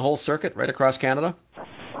on doing the whole circuit right across Canada?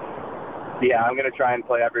 Yeah, I'm going to try and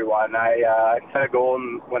play everyone. I set a goal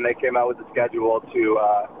when they came out with the schedule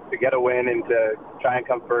to get a win and to try and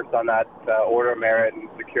come first on that order of merit and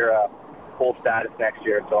secure a full status next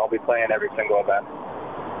year. So I'll be playing every single event.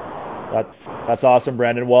 That's awesome,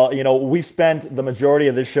 Brandon. Well, you know, we've spent the majority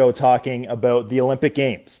of this show talking about the Olympic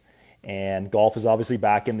Games, and golf is obviously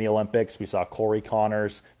back in the Olympics. We saw Corey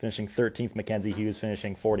Connors finishing 13th, Mackenzie Hughes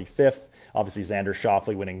finishing 45th. Obviously, Xander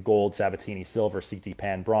Schauffele winning gold, Sabatini silver, CT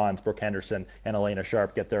Pan bronze. Brooke Henderson and Elena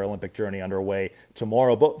Sharp get their Olympic journey underway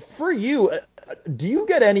tomorrow. But for you, do you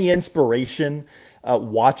get any inspiration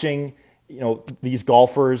watching these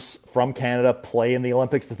golfers from Canada play in the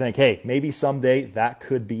Olympics to think, hey, maybe someday that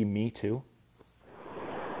could be me too?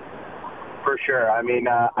 For sure. I mean,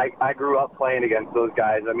 I grew up playing against those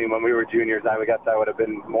guys. I mean, when we were juniors, I guess that would have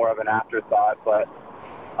been more of an afterthought. But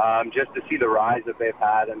just to see the rise that they've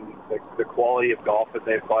had and the quality of golf that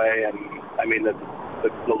they play, and I mean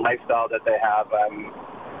the lifestyle that they have,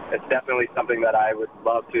 it's definitely something that I would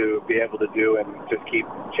love to be able to do and just keep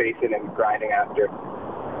chasing and grinding after.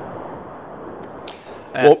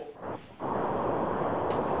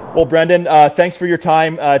 Well, Brendan, thanks for your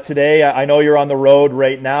time today. I know you're on the road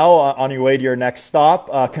right now on your way to your next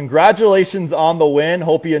stop. Congratulations on the win.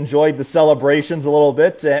 Hope you enjoyed the celebrations a little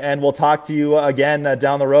bit, and we'll talk to you again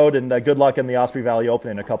down the road, and good luck in the Osprey Valley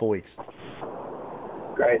Open in a couple weeks.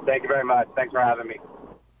 Great. Thank you very much. Thanks for having me.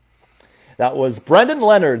 That was Brendan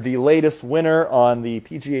Leonard, the latest winner on the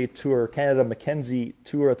PGA Tour Canada Mackenzie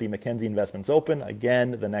Tour at the Mackenzie Investments Open.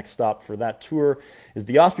 Again, the next stop for that tour is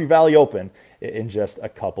the Osprey Valley Open in just a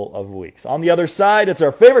couple of weeks. On the other side, it's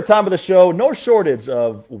our favorite time of the show. No shortage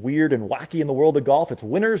of weird and wacky in the world of golf. It's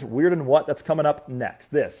Winners, Weird and What that's coming up next.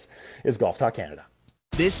 This is Golf Talk Canada.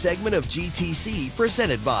 This segment of GTC,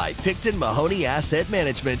 presented by Picton Mahoney Asset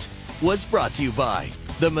Management, was brought to you by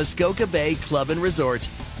the Muskoka Bay Club and Resort.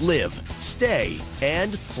 Live, stay,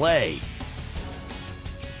 and play.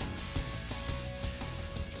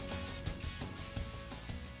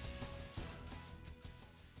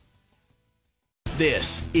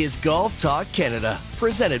 This is Golf Talk Canada,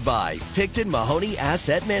 presented by Picton Mahoney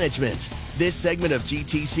Asset Management. This segment of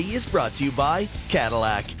GTC is brought to you by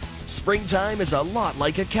Cadillac. Springtime is a lot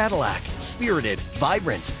like a Cadillac, spirited,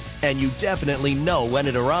 vibrant, and you definitely know when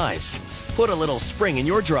it arrives. Put a little spring in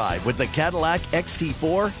your drive with the Cadillac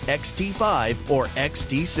XT4, XT5, or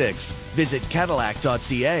XT6. Visit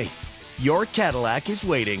Cadillac.ca. Your Cadillac is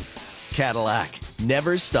waiting. Cadillac,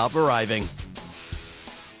 never stop arriving.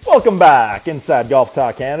 Welcome back inside Golf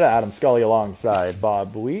Talk Canada. Adam Scully alongside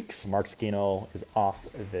Bob Weeks. Mark Sakino is off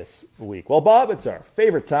this week. Well, Bob, it's our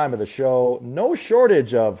favorite time of the show. No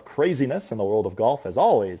shortage of craziness in the world of golf, as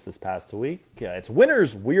always, this past week. It's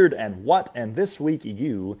winners, weird, and what, and this week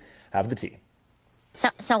you have the tee.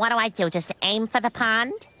 So what do I do? Just aim for the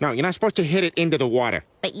pond? No, you're not supposed to hit it into the water.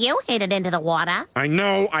 But you hit it into the water. I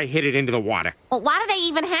know I hit it into the water. Well, why do they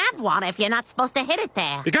even have water if you're not supposed to hit it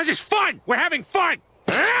there? Because it's fun! We're having fun!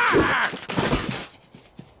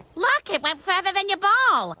 Look, it went further than your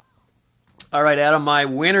ball. All right, Adam, my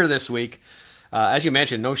winner this week, as you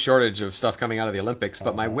mentioned, no shortage of stuff coming out of the Olympics,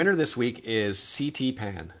 but my winner this week is C.T.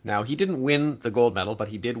 Pan. Now, he didn't win the gold medal, but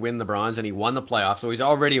he did win the bronze, and he won the playoff, so he's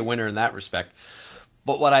already a winner in that respect.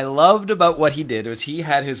 But what I loved about what he did was he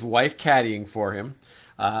had his wife caddying for him.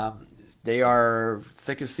 They are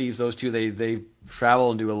thick as thieves, those two. They travel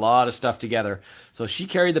and do a lot of stuff together. So she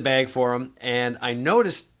carried the bag for him, and I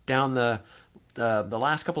noticed down the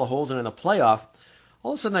last couple of holes and in the playoff,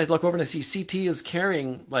 all of a sudden I look over and I see CT is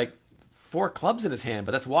carrying like 4 clubs in his hand,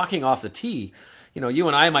 but that's walking off the tee. You know, you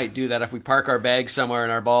and I might do that if we park our bag somewhere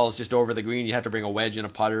and our ball is just over the green. You have to bring a wedge and a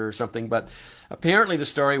putter or something. But apparently the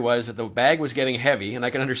story was that the bag was getting heavy, and I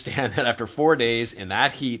can understand that after 4 days in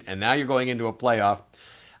that heat, and now you're going into a playoff.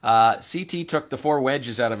 CT took the 4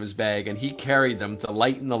 wedges out of his bag, and he carried them to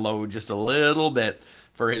lighten the load just a little bit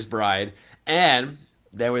for his bride. And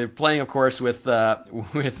they were playing, of course, with Rory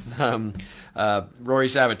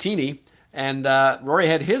Sabatini. And Rory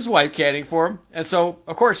had his wife caddying for him, and so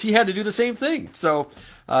of course he had to do the same thing. So,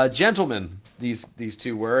 gentlemen, these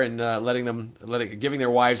two were, and giving their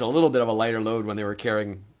wives a little bit of a lighter load when they were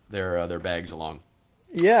carrying their bags along.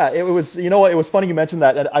 Yeah, it was. You know what? It was funny you mentioned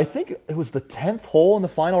that. And I think it was the 10th hole in the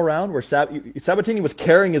final round where Sabatini was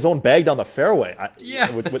carrying his own bag down the fairway.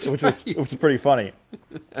 Which was pretty funny.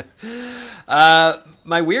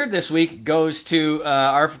 My weird this week goes to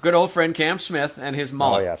our good old friend Cam Smith and his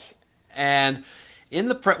mullet. Oh yes. And in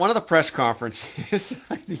one of the press conferences,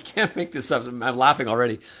 you can't make this up. I'm laughing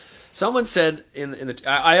already. Someone said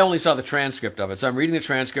I only saw the transcript of it, so I'm reading the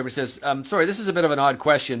transcript. It says, "Sorry, this is a bit of an odd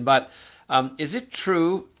question, but is it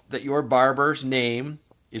true that your barber's name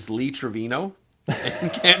is Lee Trevino?"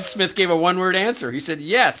 And Cam Smith gave a one-word answer. He said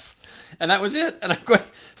yes, and that was it. And I'm going.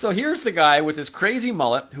 So here's the guy with this crazy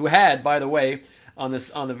mullet who had, by the way, on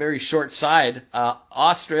the very short side,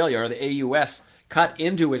 Australia or the AUS cut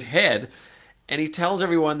into his head, and he tells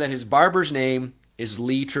everyone that his barber's name is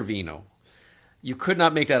Lee Trevino. You could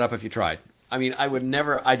not make that up if you tried. I mean,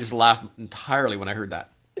 I just laughed entirely when I heard that.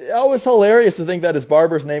 It was hilarious to think that his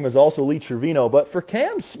barber's name is also Lee Trevino, but for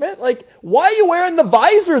Cam Smith, like, why are you wearing the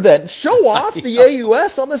visor then? Show off the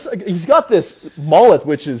AUS on this. He's got this mullet,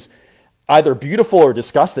 which is either beautiful or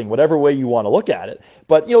disgusting, whatever way you want to look at it.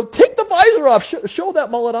 But, take the visor off, show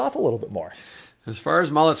that mullet off a little bit more. As far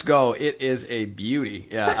as mullets go, it is a beauty.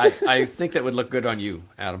 Yeah, I think that would look good on you,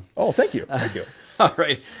 Adam. Oh, thank you. Thank you. All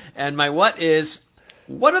right. And my what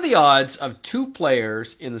are the odds of 2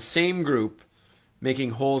 players in the same group making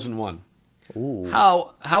holes in one? Ooh.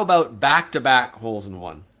 How about back-to-back holes in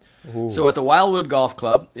one? Ooh. So at the Wildwood Golf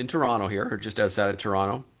Club in Toronto here, or just outside of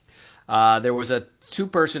Toronto, there was a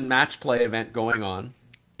 2-person match play event going on.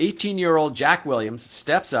 18-year-old Jack Williams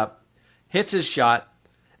steps up, hits his shot,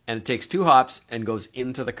 and it takes 2 hops and goes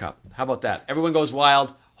into the cup. How about that? Everyone goes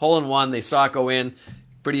wild. Hole in one. They saw it go in.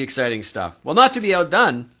 Pretty exciting stuff. Well, not to be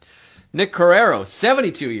outdone, Nick Carrero,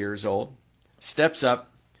 72 years old, steps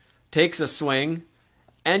up, takes a swing,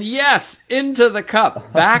 and yes, into the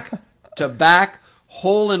cup. Back-to-back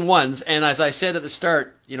hole-in-ones. And as I said at the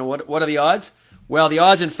start, what are the odds? Well, the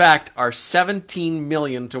odds, in fact, are 17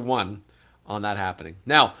 million to 1 on that happening.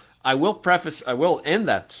 Now, I will end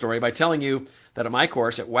that story by telling you that at my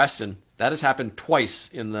course at Weston, that has happened twice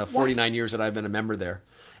in the 49 years that I've been a member there.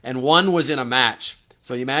 And one was in a match.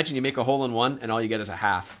 So you imagine you make a hole in one and all you get is a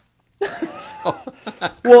half.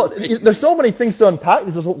 Well, there's so many things to unpack.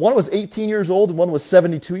 One was 18 years old and one was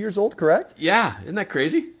 72 years old, correct? Yeah, isn't that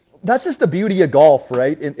crazy? That's just the beauty of golf,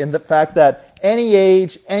 right? In the fact that any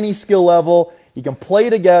age, any skill level, you can play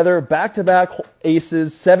together, back-to-back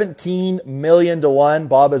aces, 17 million to 1.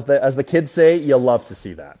 Bob, as the kids say, you love to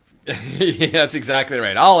see that. Yeah, that's exactly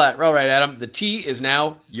right. All right, Adam. The tee is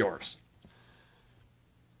now yours.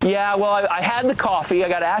 Yeah, well, I had the coffee. I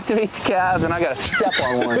got to activate the calves, and I got to step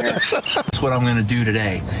on one here. That's what I'm going to do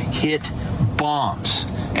today. Hit bombs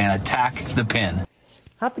and attack the pin.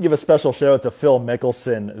 I have to give a special shout out to Phil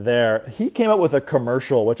Mickelson there. He came up with a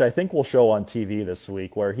commercial, which I think we'll show on TV this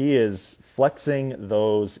week, where he is flexing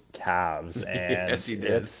those calves. And yes, he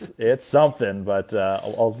did. It's something, but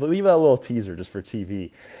I'll leave that little teaser just for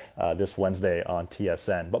TV this Wednesday on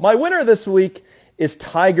TSN. But my winner this week is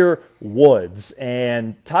Tiger Woods.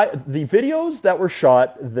 And the videos that were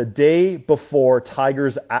shot the day before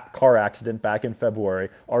Tiger's car accident back in February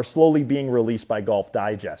are slowly being released by Golf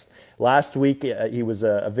Digest. Last week, he was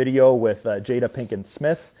a video with Jada Pinkett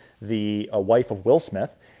Smith, the wife of Will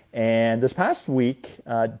Smith. And this past week,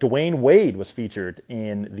 Dwayne Wade was featured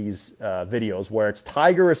in these videos where it's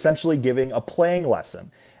Tiger essentially giving a playing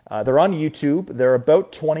lesson. They're on YouTube. They're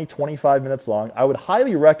about 20, 25 minutes long. I would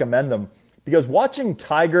highly recommend them because watching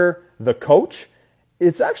Tiger, the coach,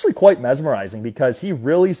 it's actually quite mesmerizing because he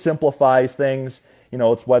really simplifies things. You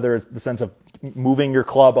know, it's whether it's the sense of moving your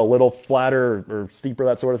club a little flatter or steeper,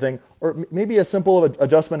 that sort of thing, or maybe a simple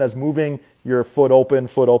adjustment as moving your foot open,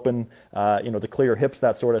 to clear your hips,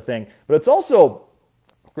 that sort of thing. But it's also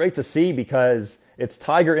great to see because it's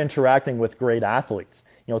Tiger interacting with great athletes.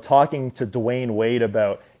 You know, talking to Dwayne Wade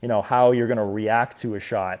about, how you're going to react to a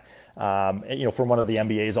shot, from one of the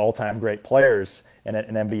NBA's all-time great players and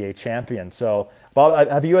an NBA champion. So, Bob,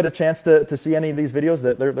 have you had a chance to see any of these videos?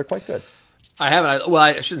 They're quite good. I haven't.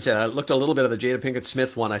 I shouldn't say that. I looked a little bit of the Jada Pinkett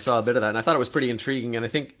Smith one. I saw a bit of that, and I thought it was pretty intriguing. And I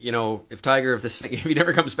think, if he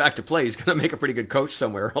never comes back to play, he's going to make a pretty good coach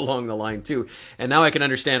somewhere along the line, too. And now I can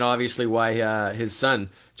understand, obviously, why his son,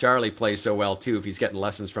 Charlie, plays so well, too, if he's getting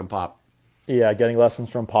lessons from Pop. Yeah, getting lessons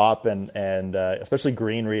from Pop and especially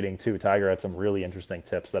green reading, too. Tiger had some really interesting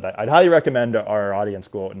tips that I'd highly recommend our audience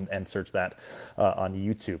go out and search that on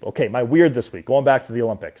YouTube. Okay, my weird this week, going back to the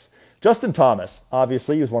Olympics. Justin Thomas,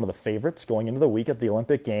 obviously, he was one of the favorites going into the week at the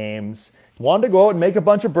Olympic Games. He wanted to go out and make a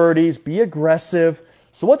bunch of birdies, be aggressive.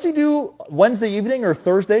 So what's he do Wednesday evening or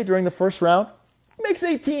Thursday during the first round? He makes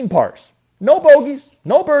 18 pars. No bogeys,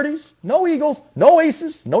 no birdies, no eagles, no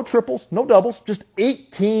aces, no triples, no doubles, just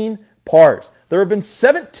 18 pars. There have been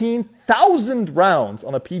 17,000 rounds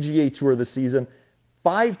on the PGA Tour this season.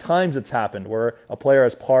 5 times it's happened where a player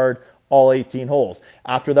has parred all 18 holes.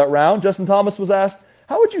 After that round, Justin Thomas was asked,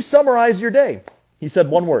 "How would you summarize your day?" He said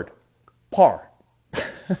one word: par.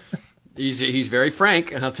 He's very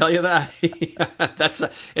frank, and I'll tell you that.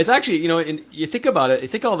 It's actually, you think about it, you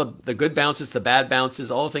think all the good bounces, the bad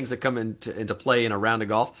bounces, all the things that come into play in a round of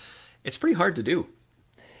golf, it's pretty hard to do.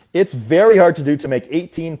 It's very hard to do, to make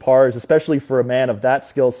 18 pars, especially for a man of that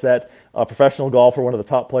skill set, a professional golfer, one of the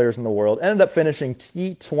top players in the world. Ended up finishing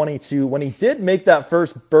T22 when he did make that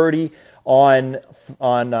first birdie on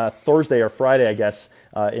Thursday or Friday, I guess,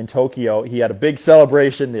 in Tokyo. He had a big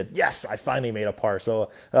celebration that, yes, I finally made a par.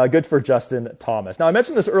 So good for Justin Thomas. Now, I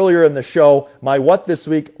mentioned this earlier in the show. My what this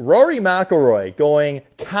week, Rory McIlroy going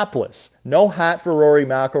capless. No hat for Rory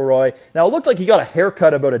McIlroy. Now, it looked like he got a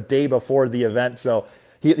haircut about a day before the event, so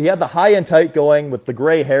he had the high and tight going with the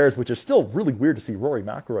gray hairs, which is still really weird to see Rory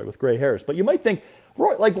McIlroy with gray hairs. But you might think,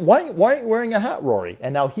 Rory, why aren't you wearing a hat, Rory?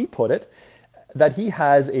 And now he put it that he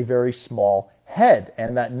has a very small head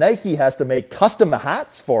and that Nike has to make custom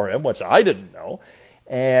hats for him, which I didn't know.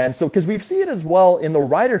 And so, because we've seen it as well in the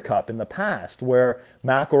Ryder Cup in the past, where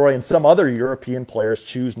McIlroy and some other European players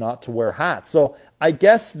choose not to wear hats. So I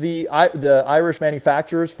guess the Irish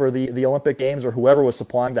manufacturers for the Olympic Games, or whoever was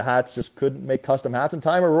supplying the hats, just couldn't make custom hats in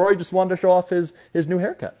time, or Rory just wanted to show off his new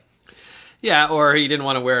haircut. Yeah, or he didn't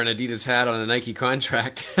want to wear an Adidas hat on a Nike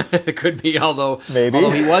contract. It could be, although maybe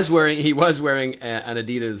he was wearing an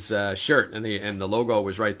Adidas shirt, and the logo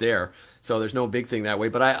was right there. So there's no big thing that way.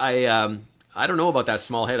 But I don't know about that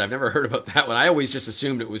small head. I've never heard about that one. I always just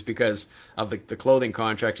assumed it was because of the clothing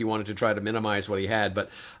contract. He wanted to try to minimize what he had. But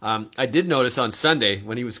I did notice on Sunday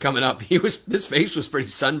when he was coming up, his face was pretty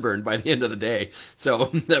sunburned by the end of the day. So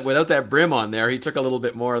that without that brim on there, he took a little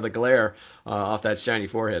bit more of the glare off that shiny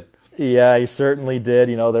forehead. Yeah, he certainly did.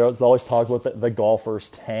 There was always talk about the golfer's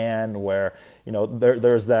tan, where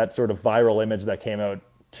there's that sort of viral image that came out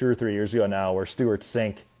 2 or 3 years ago now, where Stuart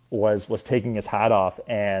Sink was taking his hat off,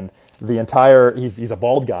 and the entire he's a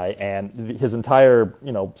bald guy, and his entire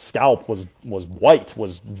scalp was white,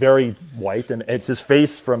 was very white, and it's his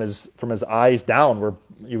face from his eyes down where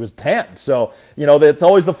he was tanned. So it's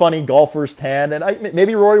always the funny golfer's tan, and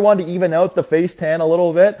maybe Rory wanted to even out the face tan a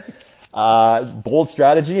little bit. Bold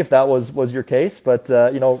strategy if that was your case, but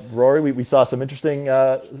Rory, we saw some interesting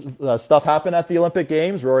stuff happen at the Olympic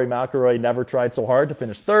Games. Rory McIlroy never tried so hard to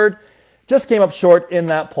finish third, just came up short in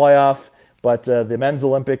that playoff. But the men's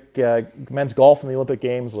golf in the Olympic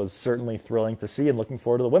Games was certainly thrilling to see, and looking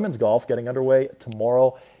forward to the women's golf getting underway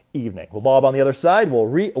tomorrow evening. Well, Bob, on the other side,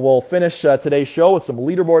 we'll finish today's show with some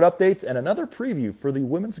leaderboard updates and another preview for the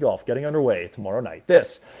women's golf getting underway tomorrow night.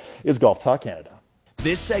 This is Golf Talk Canada.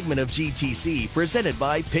 This segment of GTC, presented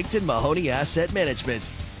by Picton Mahoney Asset Management,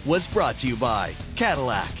 was brought to you by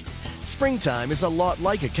Cadillac. Springtime is a lot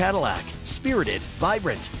like a Cadillac, spirited,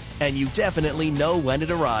 vibrant, and you definitely know when it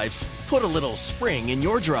arrives. Put a little spring in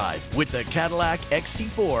your drive with the Cadillac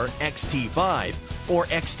XT4, XT5, or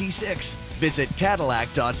XT6. Visit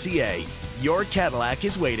Cadillac.ca. Your Cadillac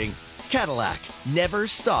is waiting. Cadillac, never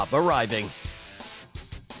stop arriving.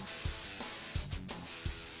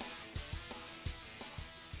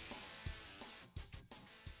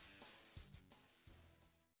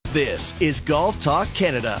 This is Golf Talk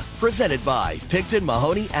Canada, presented by Picton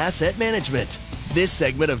Mahoney Asset Management. This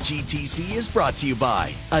segment of GTC is brought to you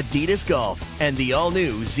by Adidas Golf and the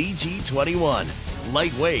all-new ZG21.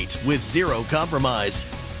 Lightweight with zero compromise.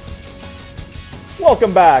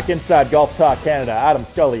 Welcome back inside Golf Talk Canada. Adam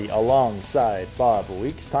Scully alongside Bob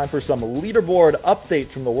Weeks. Time for some leaderboard updates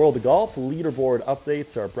from the world of golf. Leaderboard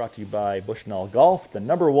updates are brought to you by Bushnell Golf, the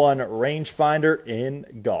 #1 rangefinder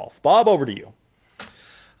in golf. Bob, over to you.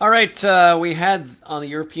 All right, we had on the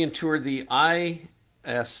European Tour the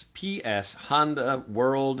ISPS Honda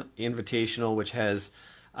World Invitational, which has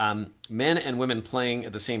men and women playing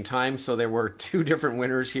at the same time. So there were two different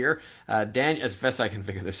winners here. As best I can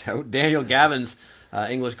figure this out, Daniel Gavins,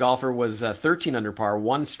 English golfer, was 13 under par,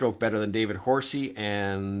 1 stroke better than David Horsey,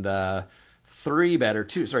 and two better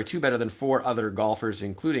than 4 other golfers,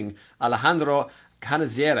 including Alejandro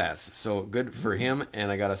Canizares. So good for him.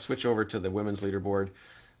 And I got to switch over to the women's leaderboard.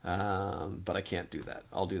 But I can't do that.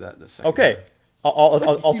 I'll do that in a second. Okay,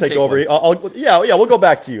 I'll take over. We'll go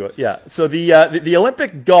back to you. Yeah. So the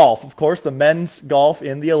Olympic golf, of course, the men's golf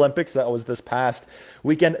in the Olympics, that was this past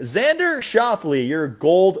weekend. Xander Schauffele, your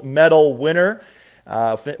gold medal winner,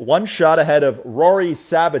 1 shot ahead of Rory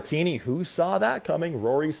Sabatini. Who saw that coming?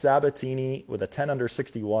 Rory Sabatini with a 10 under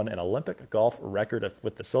 61, an Olympic golf record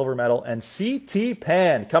with the silver medal. And CT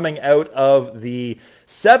Pan coming out of the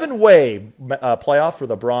 7-way playoff for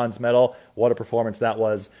the bronze medal. What a performance that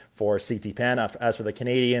was for CT Pan. As for the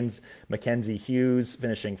Canadians, Mackenzie Hughes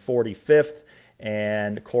finishing 45th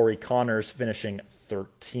and Corey Connors finishing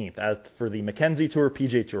 13th. As for the Mackenzie Tour,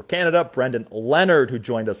 PGA Tour Canada, Brendan Leonard, who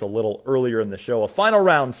joined us a little earlier in the show, a final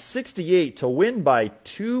round 68 to win by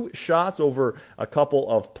 2 shots over a couple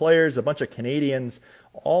of players, a bunch of Canadians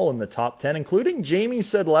all in the top 10, including Jamie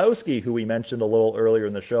Sedlowski, who we mentioned a little earlier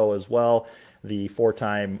in the show as well. The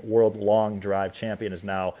 4-time world long drive champion is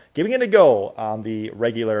now giving it a go on the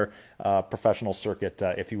regular professional circuit,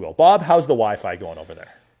 if you will. Bob, how's the Wi-Fi going over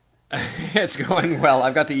there? It's going well.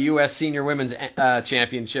 I've got the U.S. Senior Women's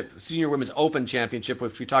Championship, Senior Women's Open Championship,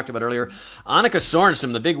 which we talked about earlier. Annika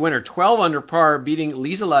Sorensen, the big winner, 12 under par, beating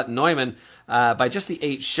Liselotte Neumann by just the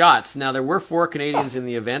 8 shots. Now, there were 4 Canadians in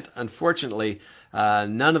the event. Unfortunately,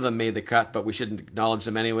 none of them made the cut, but we should acknowledge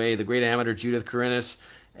them anyway. The great amateur Judith Karinas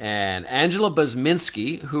and Angela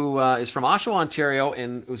Buzminski, who is from Oshawa, Ontario,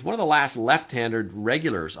 and was one of the last left-handed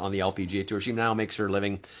regulars on the LPGA Tour. She now makes her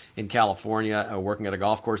living in California, working at a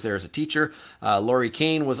golf course there as a teacher. Laurie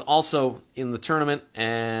Kane was also in the tournament,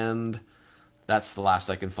 and that's the last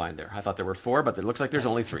I can find there. I thought there were 4, but it looks like there's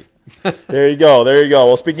only 3. There you go.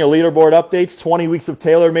 Well, speaking of leaderboard updates, 20 weeks of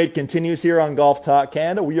TaylorMade continues here on Golf Talk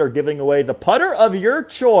Canada. We are giving away the putter of your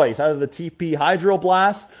choice, either the TP Hydro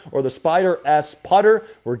Blast or the Spider S putter.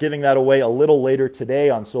 We're giving that away a little later today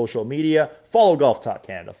on social media. Follow Golf Talk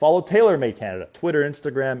Canada. Follow TaylorMade Canada, Twitter,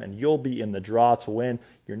 Instagram, and you'll be in the draw to win.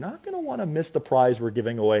 You're not going to want to miss the prize we're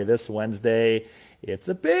giving away this Wednesday. It's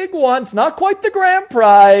a big one. It's not quite the grand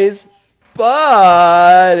prize,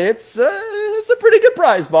 but it's a pretty good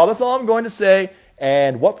prize, Bob. That's all I'm going to say.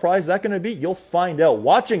 And what prize that's going to be, you'll find out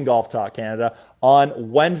watching Golf Talk Canada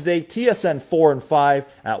on Wednesday, TSN 4 and 5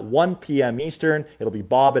 at 1 p.m. Eastern. It'll be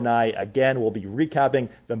Bob and I again. We'll be recapping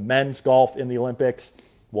the men's golf in the Olympics.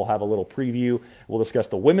 We'll have a little preview We'll discuss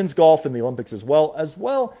the women's golf in the Olympics as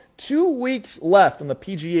well. 2 weeks left on the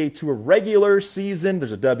PGA Tour regular season.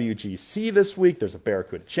 There's a WGC this week. There's a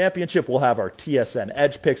Barracuda Championship. We'll have our TSN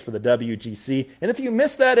Edge picks for the WGC. And if you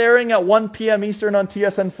missed that airing at 1 p.m. Eastern on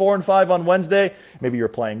TSN 4 and 5 on Wednesday, maybe you're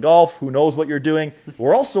playing golf. Who knows what you're doing?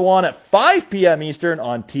 We're also on at 5 p.m. Eastern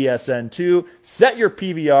on TSN 2. Set your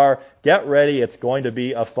PVR. Get ready. It's going to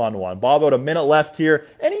be a fun one. Bob, about a minute left here.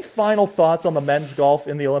 Any final thoughts on the men's golf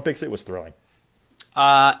in the Olympics? It was thrilling.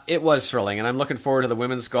 It was thrilling, and I'm looking forward to the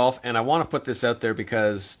women's golf. And I want to put this out there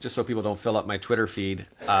because just so people don't fill up my Twitter feed,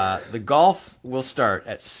 the golf will start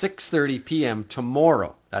at 6:30 p.m.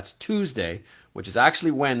 tomorrow. That's Tuesday, which is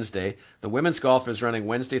actually Wednesday. The women's golf is running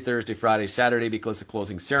Wednesday, Thursday, Friday, Saturday because the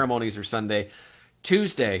closing ceremonies are Sunday.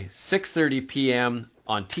 Tuesday, 6:30 p.m.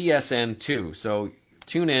 on TSN 2. So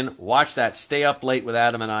tune in, watch that, stay up late with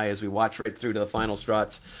Adam and I as we watch right through to the final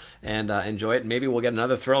struts and enjoy it. Maybe we'll get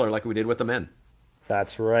another thriller like we did with the men.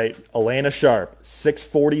 That's right. Elena Sharp,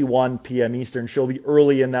 6:41 p.m. Eastern. She'll be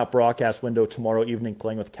early in that broadcast window tomorrow evening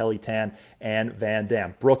playing with Kelly Tan and Van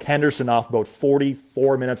Dam. Brooke Henderson off about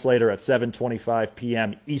 44 minutes later at 7:25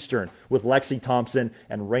 p.m. Eastern with Lexi Thompson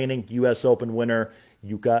and reigning U.S. Open winner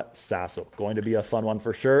Yuka Sasso. Going to be a fun one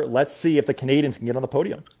for sure. Let's see if the Canadians can get on the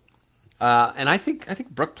podium. And I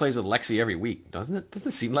think Brooke plays with Lexi every week, doesn't it? Doesn't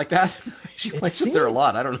it seem like that? She plays with her a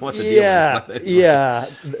lot. I don't know what the deal is. Yeah.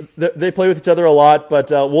 They play with each other a lot,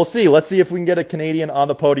 but we'll see. Let's see if we can get a Canadian on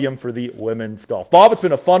the podium for the women's golf. Bob, it's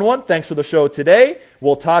been a fun one. Thanks for the show today.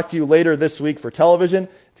 We'll talk to you later this week for television.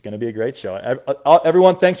 It's going to be a great show.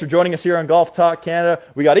 Everyone, thanks for joining us here on Golf Talk Canada.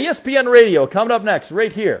 We got ESPN Radio coming up next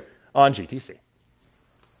right here on GTC.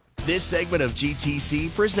 This segment of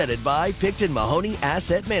GTC, presented by Picton Mahoney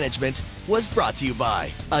Asset Management, was brought to you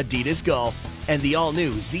by Adidas Golf and the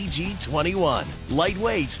all-new ZG21.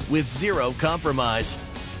 Lightweight with zero compromise.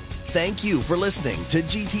 Thank you for listening to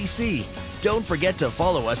GTC. Don't forget to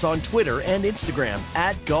follow us on Twitter and Instagram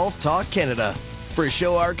at Golf Talk Canada. For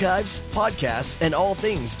show archives, podcasts, and all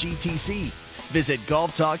things GTC, visit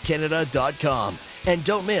golftalkcanada.com. And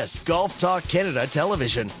don't miss Golf Talk Canada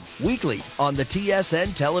Television, weekly on the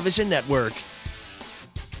TSN Television Network.